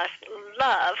I just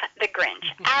love The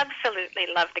Grinch. Absolutely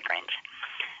love The Grinch.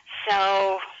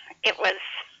 So it was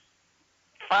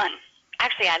fun.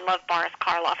 Actually, I love Boris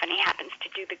Karloff, and he happens to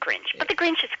do The Grinch. But The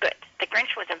Grinch is good. The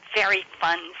Grinch was a very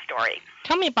fun story.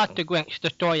 Tell me about the Grinch, the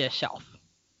story itself.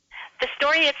 The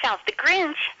story itself, the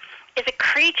Grinch is a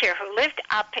creature who lived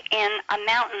up in a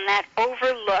mountain that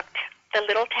overlooked the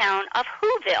little town of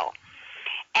Whoville.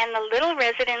 And the little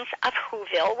residents of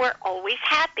Whoville were always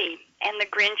happy, and the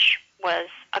Grinch was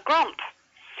a grump.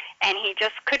 And he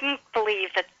just couldn't believe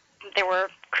that there were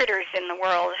critters in the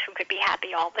world who could be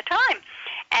happy all the time.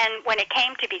 And when it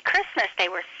came to be Christmas, they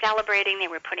were celebrating, they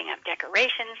were putting up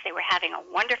decorations, they were having a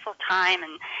wonderful time,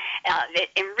 and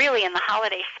really in the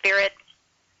holiday spirit.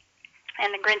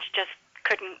 And the Grinch just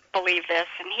couldn't believe this,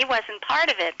 and he wasn't part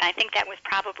of it. I think that was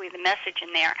probably the message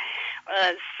in there,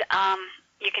 was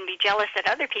you can be jealous that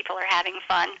other people are having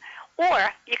fun, or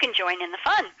you can join in the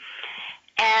fun.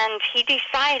 And he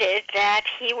decided that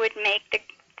he would make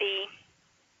the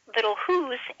little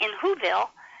Who's in Whoville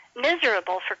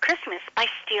miserable for Christmas by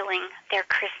stealing their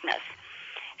Christmas.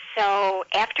 So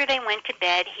after they went to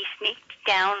bed, he sneaked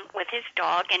down with his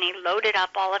dog, and he loaded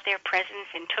up all of their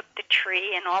presents and took the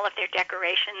tree and all of their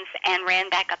decorations and ran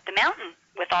back up the mountain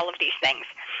with all of these things.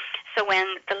 So when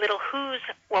the little Who's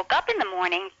woke up in the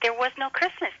morning, there was no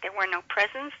Christmas. There were no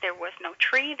presents. There was no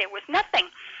tree. There was nothing.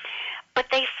 But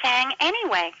they sang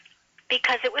anyway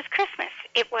because it was Christmas.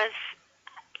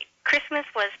 Christmas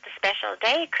was the special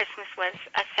day. Christmas was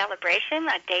a celebration,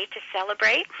 a day to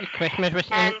celebrate.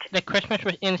 The Christmas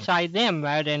was inside them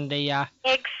rather than the.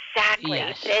 Exactly.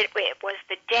 Yes. It was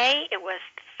the day. It was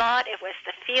the thought. It was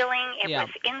the feeling. It was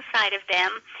inside of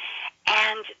them,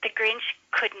 and the Grinch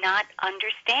could not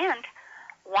understand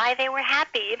why they were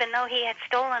happy, even though he had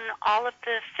stolen all of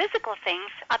the physical things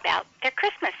about their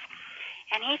Christmas.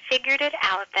 And he figured it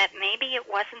out that maybe it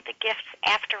wasn't the gifts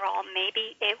after all.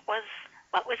 Maybe it was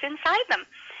what was inside them.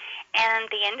 And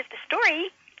the end of the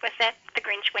story was that the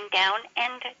Grinch went down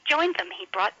and joined them. He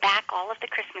brought back all of the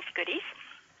Christmas goodies,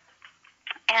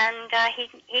 and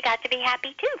he got to be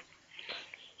happy too.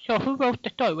 So who wrote the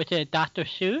story? Was it Dr.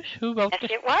 Seuss? Who wrote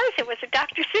Yes, it was. It was a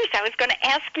Dr. Seuss. I was going to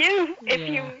ask you if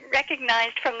you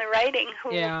recognized from the writing who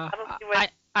probably was.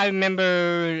 I remember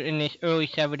in the early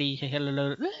 70s, I had a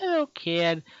little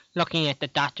kid looking at the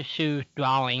Dr. Seuss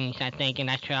drawings, I think, and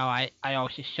that's how I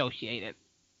always associate it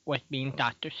with being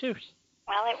Dr. Seuss.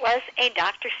 Well, it was a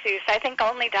Dr. Seuss. I think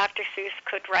only Dr. Seuss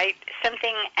could write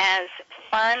something as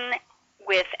fun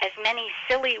with as many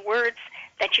silly words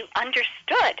that you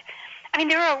understood. I mean,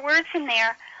 there are words in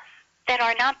there that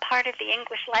are not part of the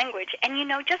English language, and you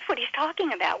know just what he's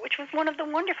talking about, which was one of the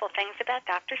wonderful things about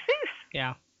Dr. Seuss.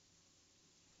 Yeah.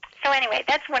 So anyway,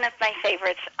 that's one of my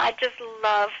favorites. I just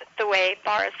love the way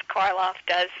Boris Karloff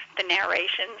does the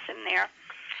narrations in there.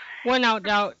 Well,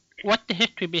 now, what's the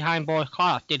history behind Boris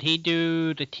Karloff? Did he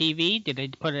do the TV? Did they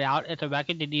put it out as a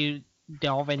record? Did you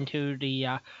delve into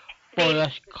the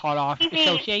Boris Karloff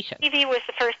Association? TV was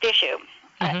the first issue.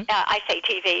 Mhm. I say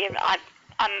TV.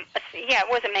 It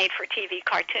was a made-for-TV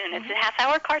cartoon. It's a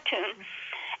half-hour cartoon,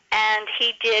 and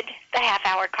he did the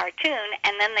half-hour cartoon,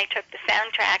 and then they took the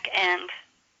soundtrack and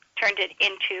turned it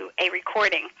into a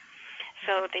recording.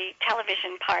 So the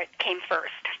television part came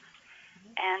first,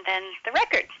 and then the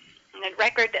record. And the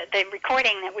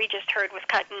recording that we just heard was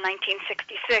cut in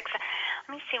 1966.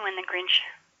 Let me see when The Grinch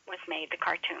was made, the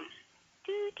cartoon.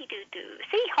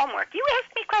 See, homework. You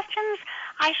asked me questions.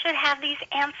 I should have these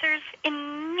answers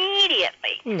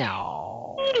immediately.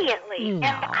 No. Immediately. No.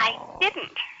 And I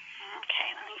didn't. Okay,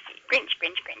 let me see. Grinch.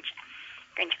 Grinch. Grinch.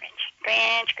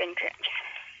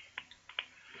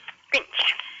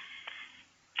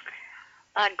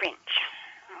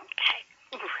 Okay.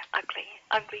 Ooh,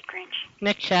 ugly Grinch.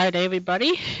 Next Saturday,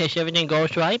 everybody, if everything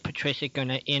goes right, Patricia's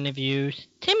gonna interview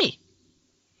Timmy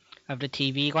of the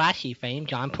TV Lassie fame.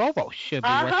 John Provost should be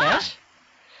with us.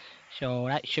 So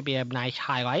that should be a nice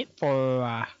highlight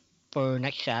for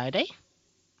next Saturday.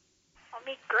 That'll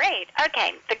be great.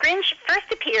 Okay, The Grinch first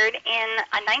appeared in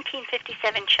a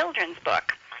 1957 children's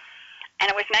book, and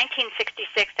it was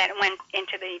 1966 that it went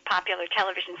into the popular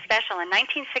television special, and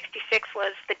 1966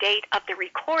 was the date of the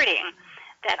recording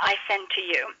that I sent to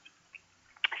you.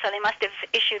 So they must have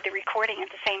issued the recording at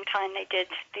the same time they did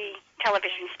the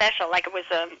television special, like it was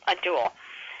a duel.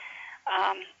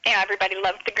 Everybody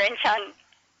loved The Grinch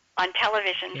on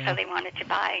television, so they wanted to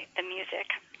buy the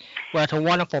music. Well, it's a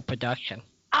wonderful production.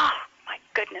 Oh, my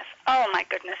goodness.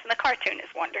 And the cartoon is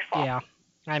wonderful. Yeah,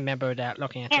 I remember that,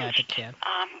 looking at that as a kid.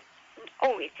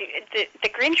 The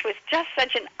Grinch was just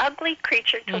such an ugly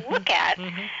creature to look at,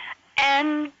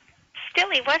 and still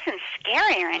he wasn't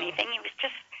scary or anything. He was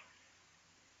just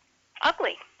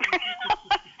ugly.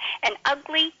 An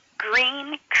ugly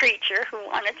green creature who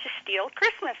wanted to steal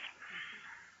Christmas.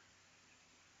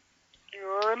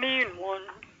 You're a mean one,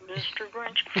 Mr.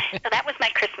 Grinch. So that was my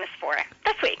Christmas for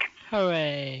this week.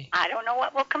 Hooray. I don't know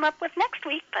what we'll come up with next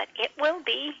week, but it will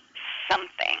be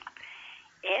something.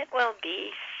 It will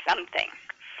be something.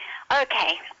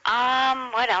 Okay,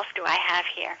 what else do I have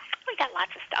here? We got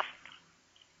lots of stuff.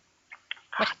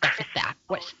 What stuff is that?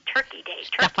 What's Turkey Day.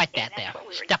 Stuff like that there.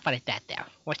 Stuff like that there.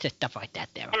 What's the stuff like that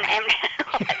there? And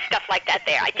all that stuff like that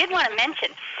there. I did want to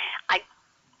mention,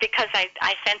 because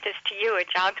I sent this to you, it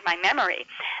jogged my memory,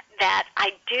 that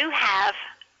I do have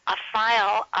a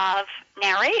file of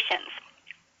narrations.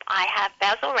 I have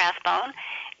Basil Rathbone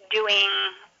doing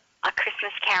A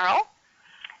Christmas Carol,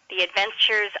 The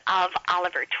Adventures of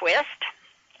Oliver Twist,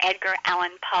 Edgar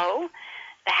Allan Poe,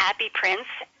 The Happy Prince,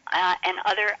 and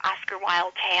other Oscar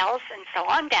Wilde tales, and so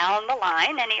on down the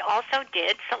line. And he also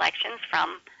did selections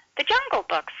from the Jungle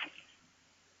Books.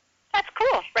 That's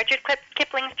cool. Rudyard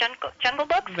Kipling's Jungle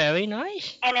Books. Very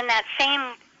nice. And in that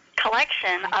same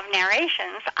collection of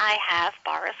narrations, I have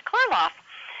Boris Karloff,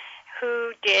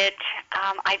 who did,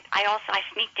 I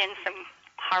sneaked in some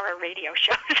horror radio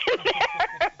shows in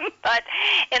there. But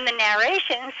in the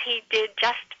narrations, he did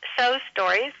Just So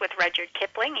stories with Rudyard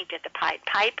Kipling. He did The Pied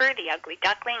Piper, The Ugly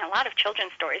Duckling, a lot of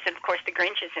children's stories, and of course The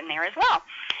Grinch is in there as well.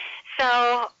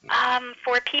 So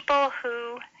for people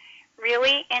who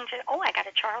really into, I got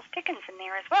a Charles Dickens in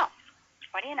there as well.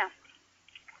 What do you know?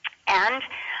 And,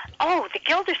 the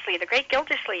Gildersleeve, the great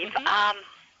Gildersleeve.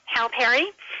 Hal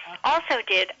Perry also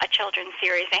did a children's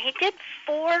series, and he did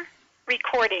 4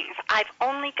 recordings. I've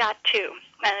only got 2.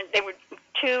 They were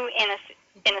 2 in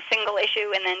a single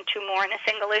issue, and then 2 more in a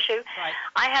single issue. Right.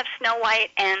 I have Snow White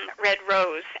and Red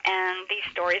Rose, and these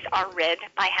stories are read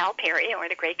by Hal Perry or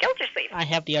the great Gildersleeve. I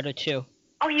have the other 2.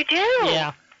 Oh, you do?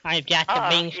 Yeah, I've got the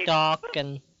Beanstalk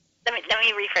and. Let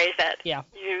me rephrase that. Yeah.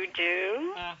 You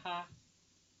do? Uh-huh.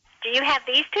 Do you have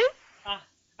these 2?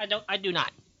 I do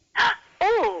not.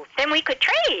 Oh, then we could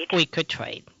trade. We could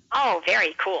trade. Oh,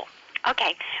 very cool.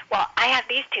 Okay. Well, I have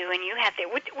these 2, and you have the.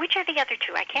 Which are the other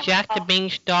 2? I can't Jack recall. the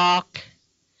Beanstalk.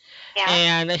 Yeah.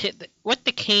 And is it What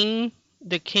the King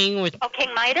The king with Oh,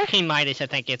 King Midas? King Midas, I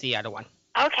think, is the other one.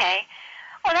 Okay.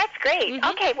 Oh, that's great.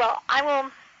 Mhm. Okay, well,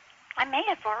 I may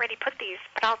have already put these,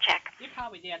 but I'll check. You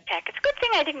probably did. Check. It's a good thing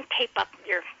I didn't tape up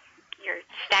your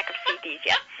stack of CDs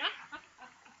yet.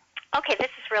 Okay, this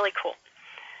is really cool.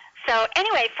 So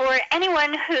anyway, for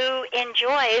anyone who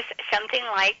enjoys something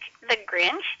like The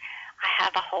Grinch, I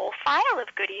have a whole file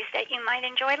of goodies that you might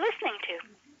enjoy listening to.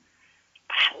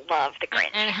 I love The Grinch.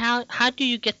 And how do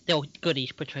you get those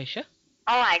goodies, Patricia?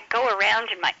 Oh, I go around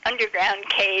in my underground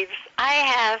caves. I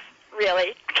have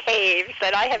really caves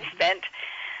that I have spent,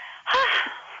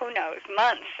 who knows,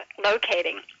 months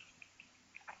locating.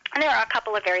 And there are a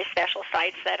couple of very special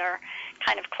sites that are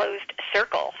kind of closed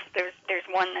circles. There's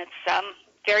one that's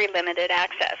very limited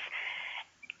access.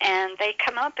 And they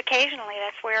come up occasionally.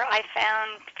 That's where I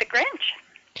found The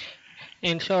Grinch.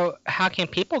 And so how can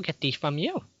people get these from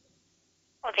you?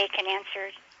 Well, they can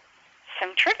answer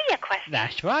some trivia questions.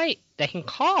 That's right. They can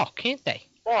call, can't they?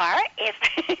 Or if,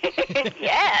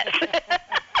 yes.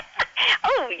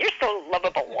 Oh, you're so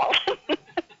lovable, Walt.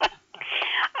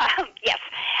 Yes.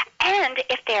 And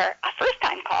if they're a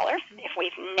first-time caller, if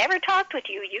we've never talked with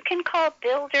you, you can call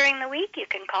Bill during the week. You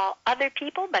can call other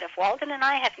people. But if Walden and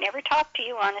I have never talked to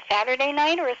you on a Saturday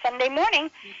night or a Sunday morning,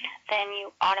 then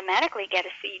you automatically get a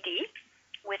CD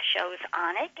with shows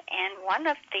on it. And one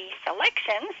of the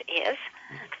selections is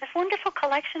this wonderful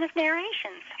collection of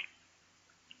narrations.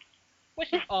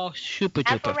 Which is all super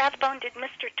Basil duper. Rathbone did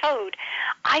Mr. Toad.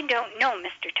 I don't know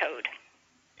Mr. Toad.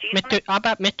 Do you know How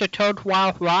about Mr. Toad's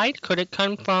Wild Ride? Could it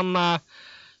come from the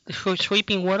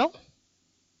Sweeping Willow?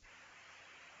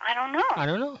 I don't know. I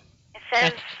don't know. It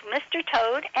says Mr.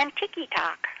 Toad and Tiki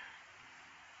Talk.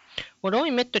 Well, the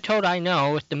only Mr. Toad I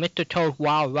know is the Mr. Toad's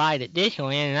Wild Ride at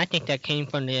Disneyland, and I think that came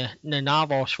from the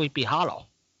novel Sleepy Hollow.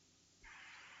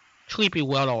 Sleepy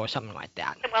Willow or something like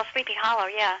that. Well, Sleepy Hollow,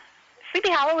 yeah. Sleepy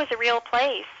Hollow is a real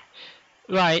place.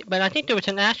 Right, but I think there was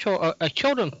an actual a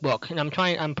children's book, and I'm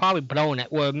probably blowing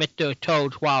it, where Mr.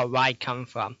 Toad's Wild Ride comes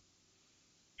from.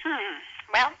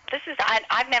 Well,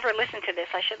 I've never listened to this.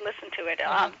 I should listen to it.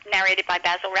 Narrated by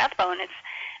Basil Rathbone. It's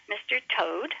Mr.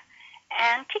 Toad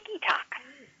and Tiki Talk.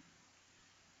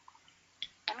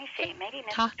 Let me see. Maybe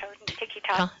Mr. Toad and Tiki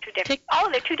Talk two different. Oh,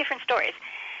 they're two different stories.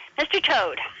 Mr.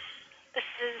 Toad. This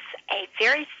is a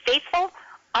very faithful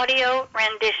audio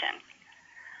rendition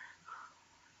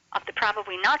of the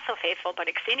probably not so faithful but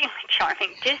exceedingly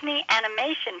charming Disney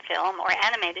animation film or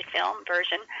animated film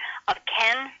version of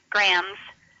Ken Graham's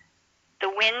The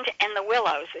Wind and the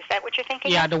Willows. Is that what you're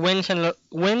thinking Yeah, of? the Winds and the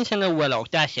Willows.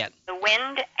 That's it. The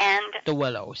Wind and The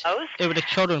Willows. Willows. It was a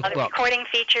children's The book. recording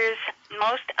features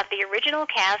most of the original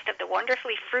cast of the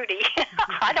wonderfully fruity,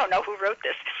 I don't know who wrote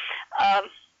this,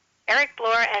 Eric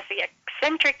Blore as the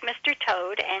eccentric Mr.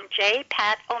 Toad and J.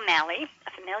 Pat O'Malley,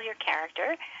 a familiar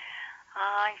character.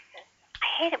 I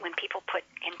hate it when people put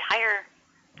entire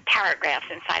paragraphs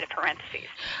inside of parentheses.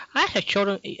 That's a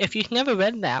children. If you've never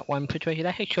read that one, Patricia,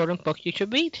 that's a children's book you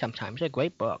should read sometimes. It's a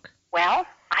great book. Well,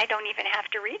 I don't even have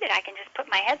to read it. I can just put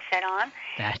my headset on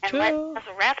That's and true. let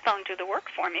Basil Rathbone do the work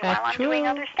for me That's while I'm true. doing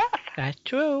other stuff. That's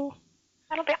true.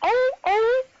 That'll be,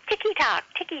 Tiki Talk,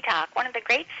 Tiki Talk, one of the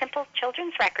great simple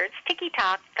children's records. Tiki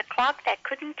Talk, the clock that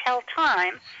couldn't tell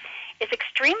time, is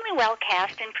extremely well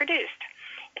cast and produced.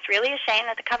 It's really a shame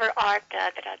that the cover art,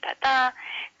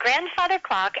 Grandfather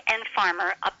Clock and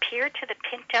Farmer appear to the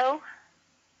Pinto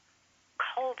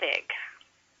Colvig.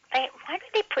 Why do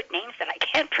they put names that I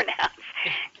can't pronounce?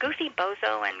 Goofy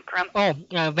Bozo and Grump. Oh,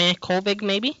 Van Colvig,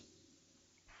 maybe?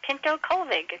 Pinto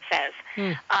Colvig, it says.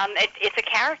 It's a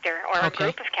character, or a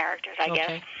group of characters, I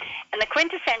guess. And the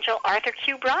quintessential Arthur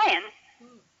Q. Bryan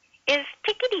is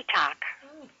Tickety Tock.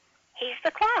 He's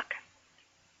the clock.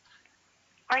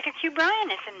 Arthur Q.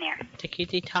 Bryan is in there.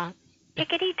 Tickety tock.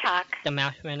 Tickety Tock. The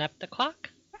mouse ran up the clock.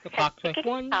 The clock was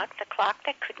one. Tock, the clock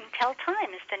that couldn't tell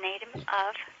time is the name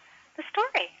of the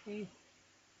story.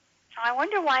 So I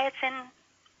wonder why it's in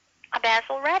a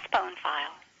Basil Rathbone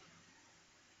file.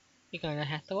 You're going to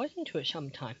have to listen to it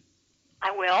sometime.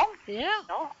 I will. Yeah.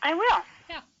 No, I will.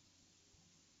 Yeah.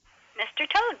 Mr.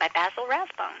 Toad by Basil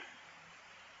Rathbone.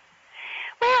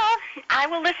 Well, I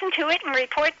will listen to it and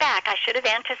report back. I should have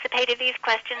anticipated these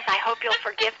questions. I hope you'll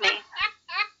forgive me.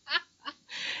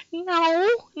 No.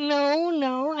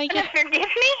 Forgive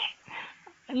me?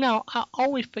 No, I'll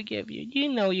always forgive you. You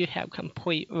know you have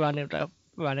complete run of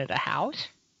the house.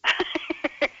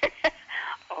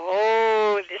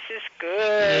 Oh, this is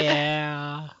good.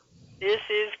 Yeah. This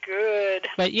is good.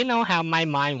 But you know how my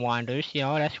mind wanders,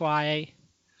 that's why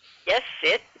Yes,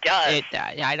 it does.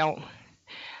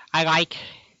 I like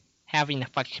having the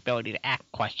flexibility to ask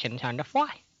questions on the fly.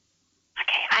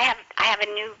 Okay, I I have a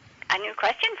new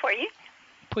question for you.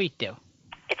 Please do.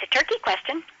 It's a turkey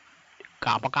question.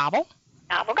 Gobble, gobble.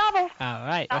 Gobble, gobble. All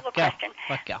right, Gobble let's go. question.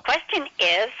 Let's go. Question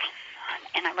is,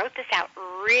 and I wrote this out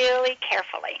really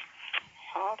carefully.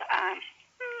 Hold on.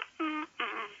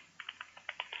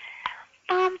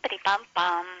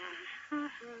 Bum-bitty-bum-bum.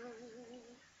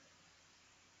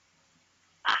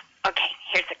 Okay,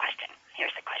 here's the question.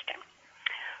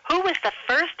 Who was the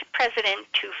first president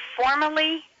to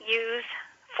formally use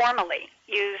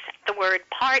the word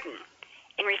pardon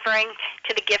in referring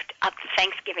to the gift of the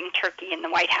Thanksgiving turkey in the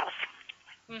White House?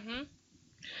 Mm-hmm.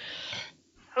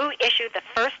 Who issued the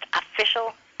first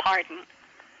official pardon?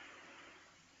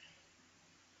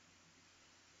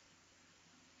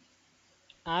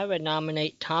 I would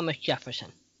nominate Thomas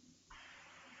Jefferson.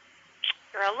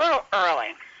 You're a little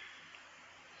early.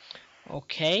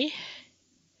 Okay.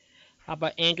 How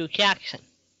about Andrew Jackson?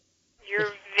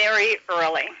 You're very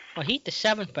early. Well, he's the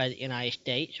 7th president of the United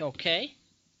States, okay.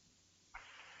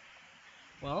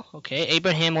 Well, okay,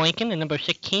 Abraham Lincoln, the number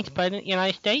 16th president of the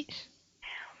United States.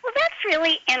 Well, that's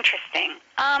really interesting.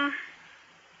 Now,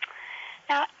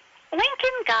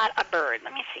 Lincoln got a bird.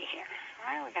 Let me see here.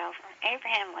 Where do we go?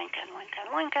 Abraham Lincoln,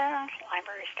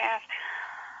 library staff.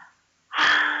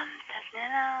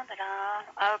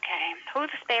 Okay. Who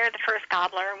to spare the first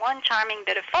gobbler? One charming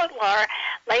bit of folklore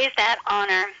lays that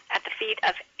honor at the feet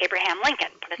of Abraham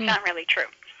Lincoln, but it's not really true.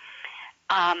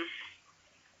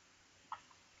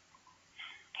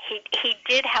 He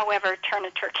did, however, turn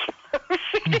a turkey loose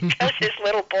because his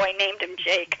little boy named him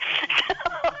Jake.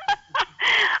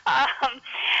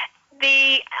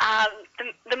 The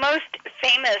most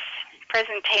famous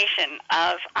presentation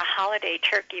of a holiday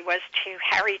turkey was to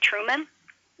Harry Truman.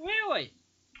 Really?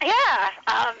 Yeah.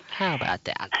 How about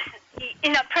that?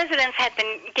 You know, presidents had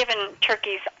been given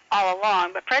turkeys all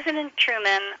along, but President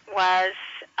Truman was,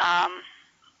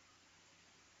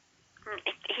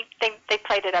 they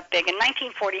played it up big. In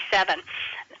 1947,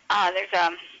 there's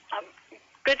a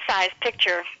good-sized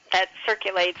picture that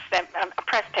circulates, a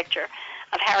press picture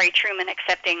of Harry Truman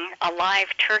accepting a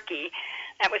live turkey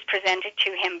that was presented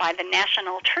to him by the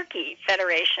National Turkey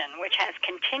Federation, which has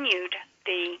continued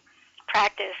the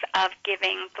practice of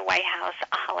giving the White House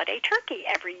a holiday turkey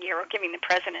every year, or giving the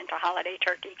president a holiday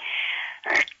turkey.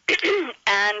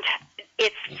 And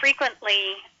it's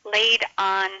frequently laid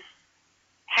on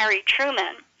Harry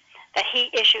Truman that he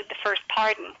issued the first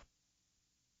pardon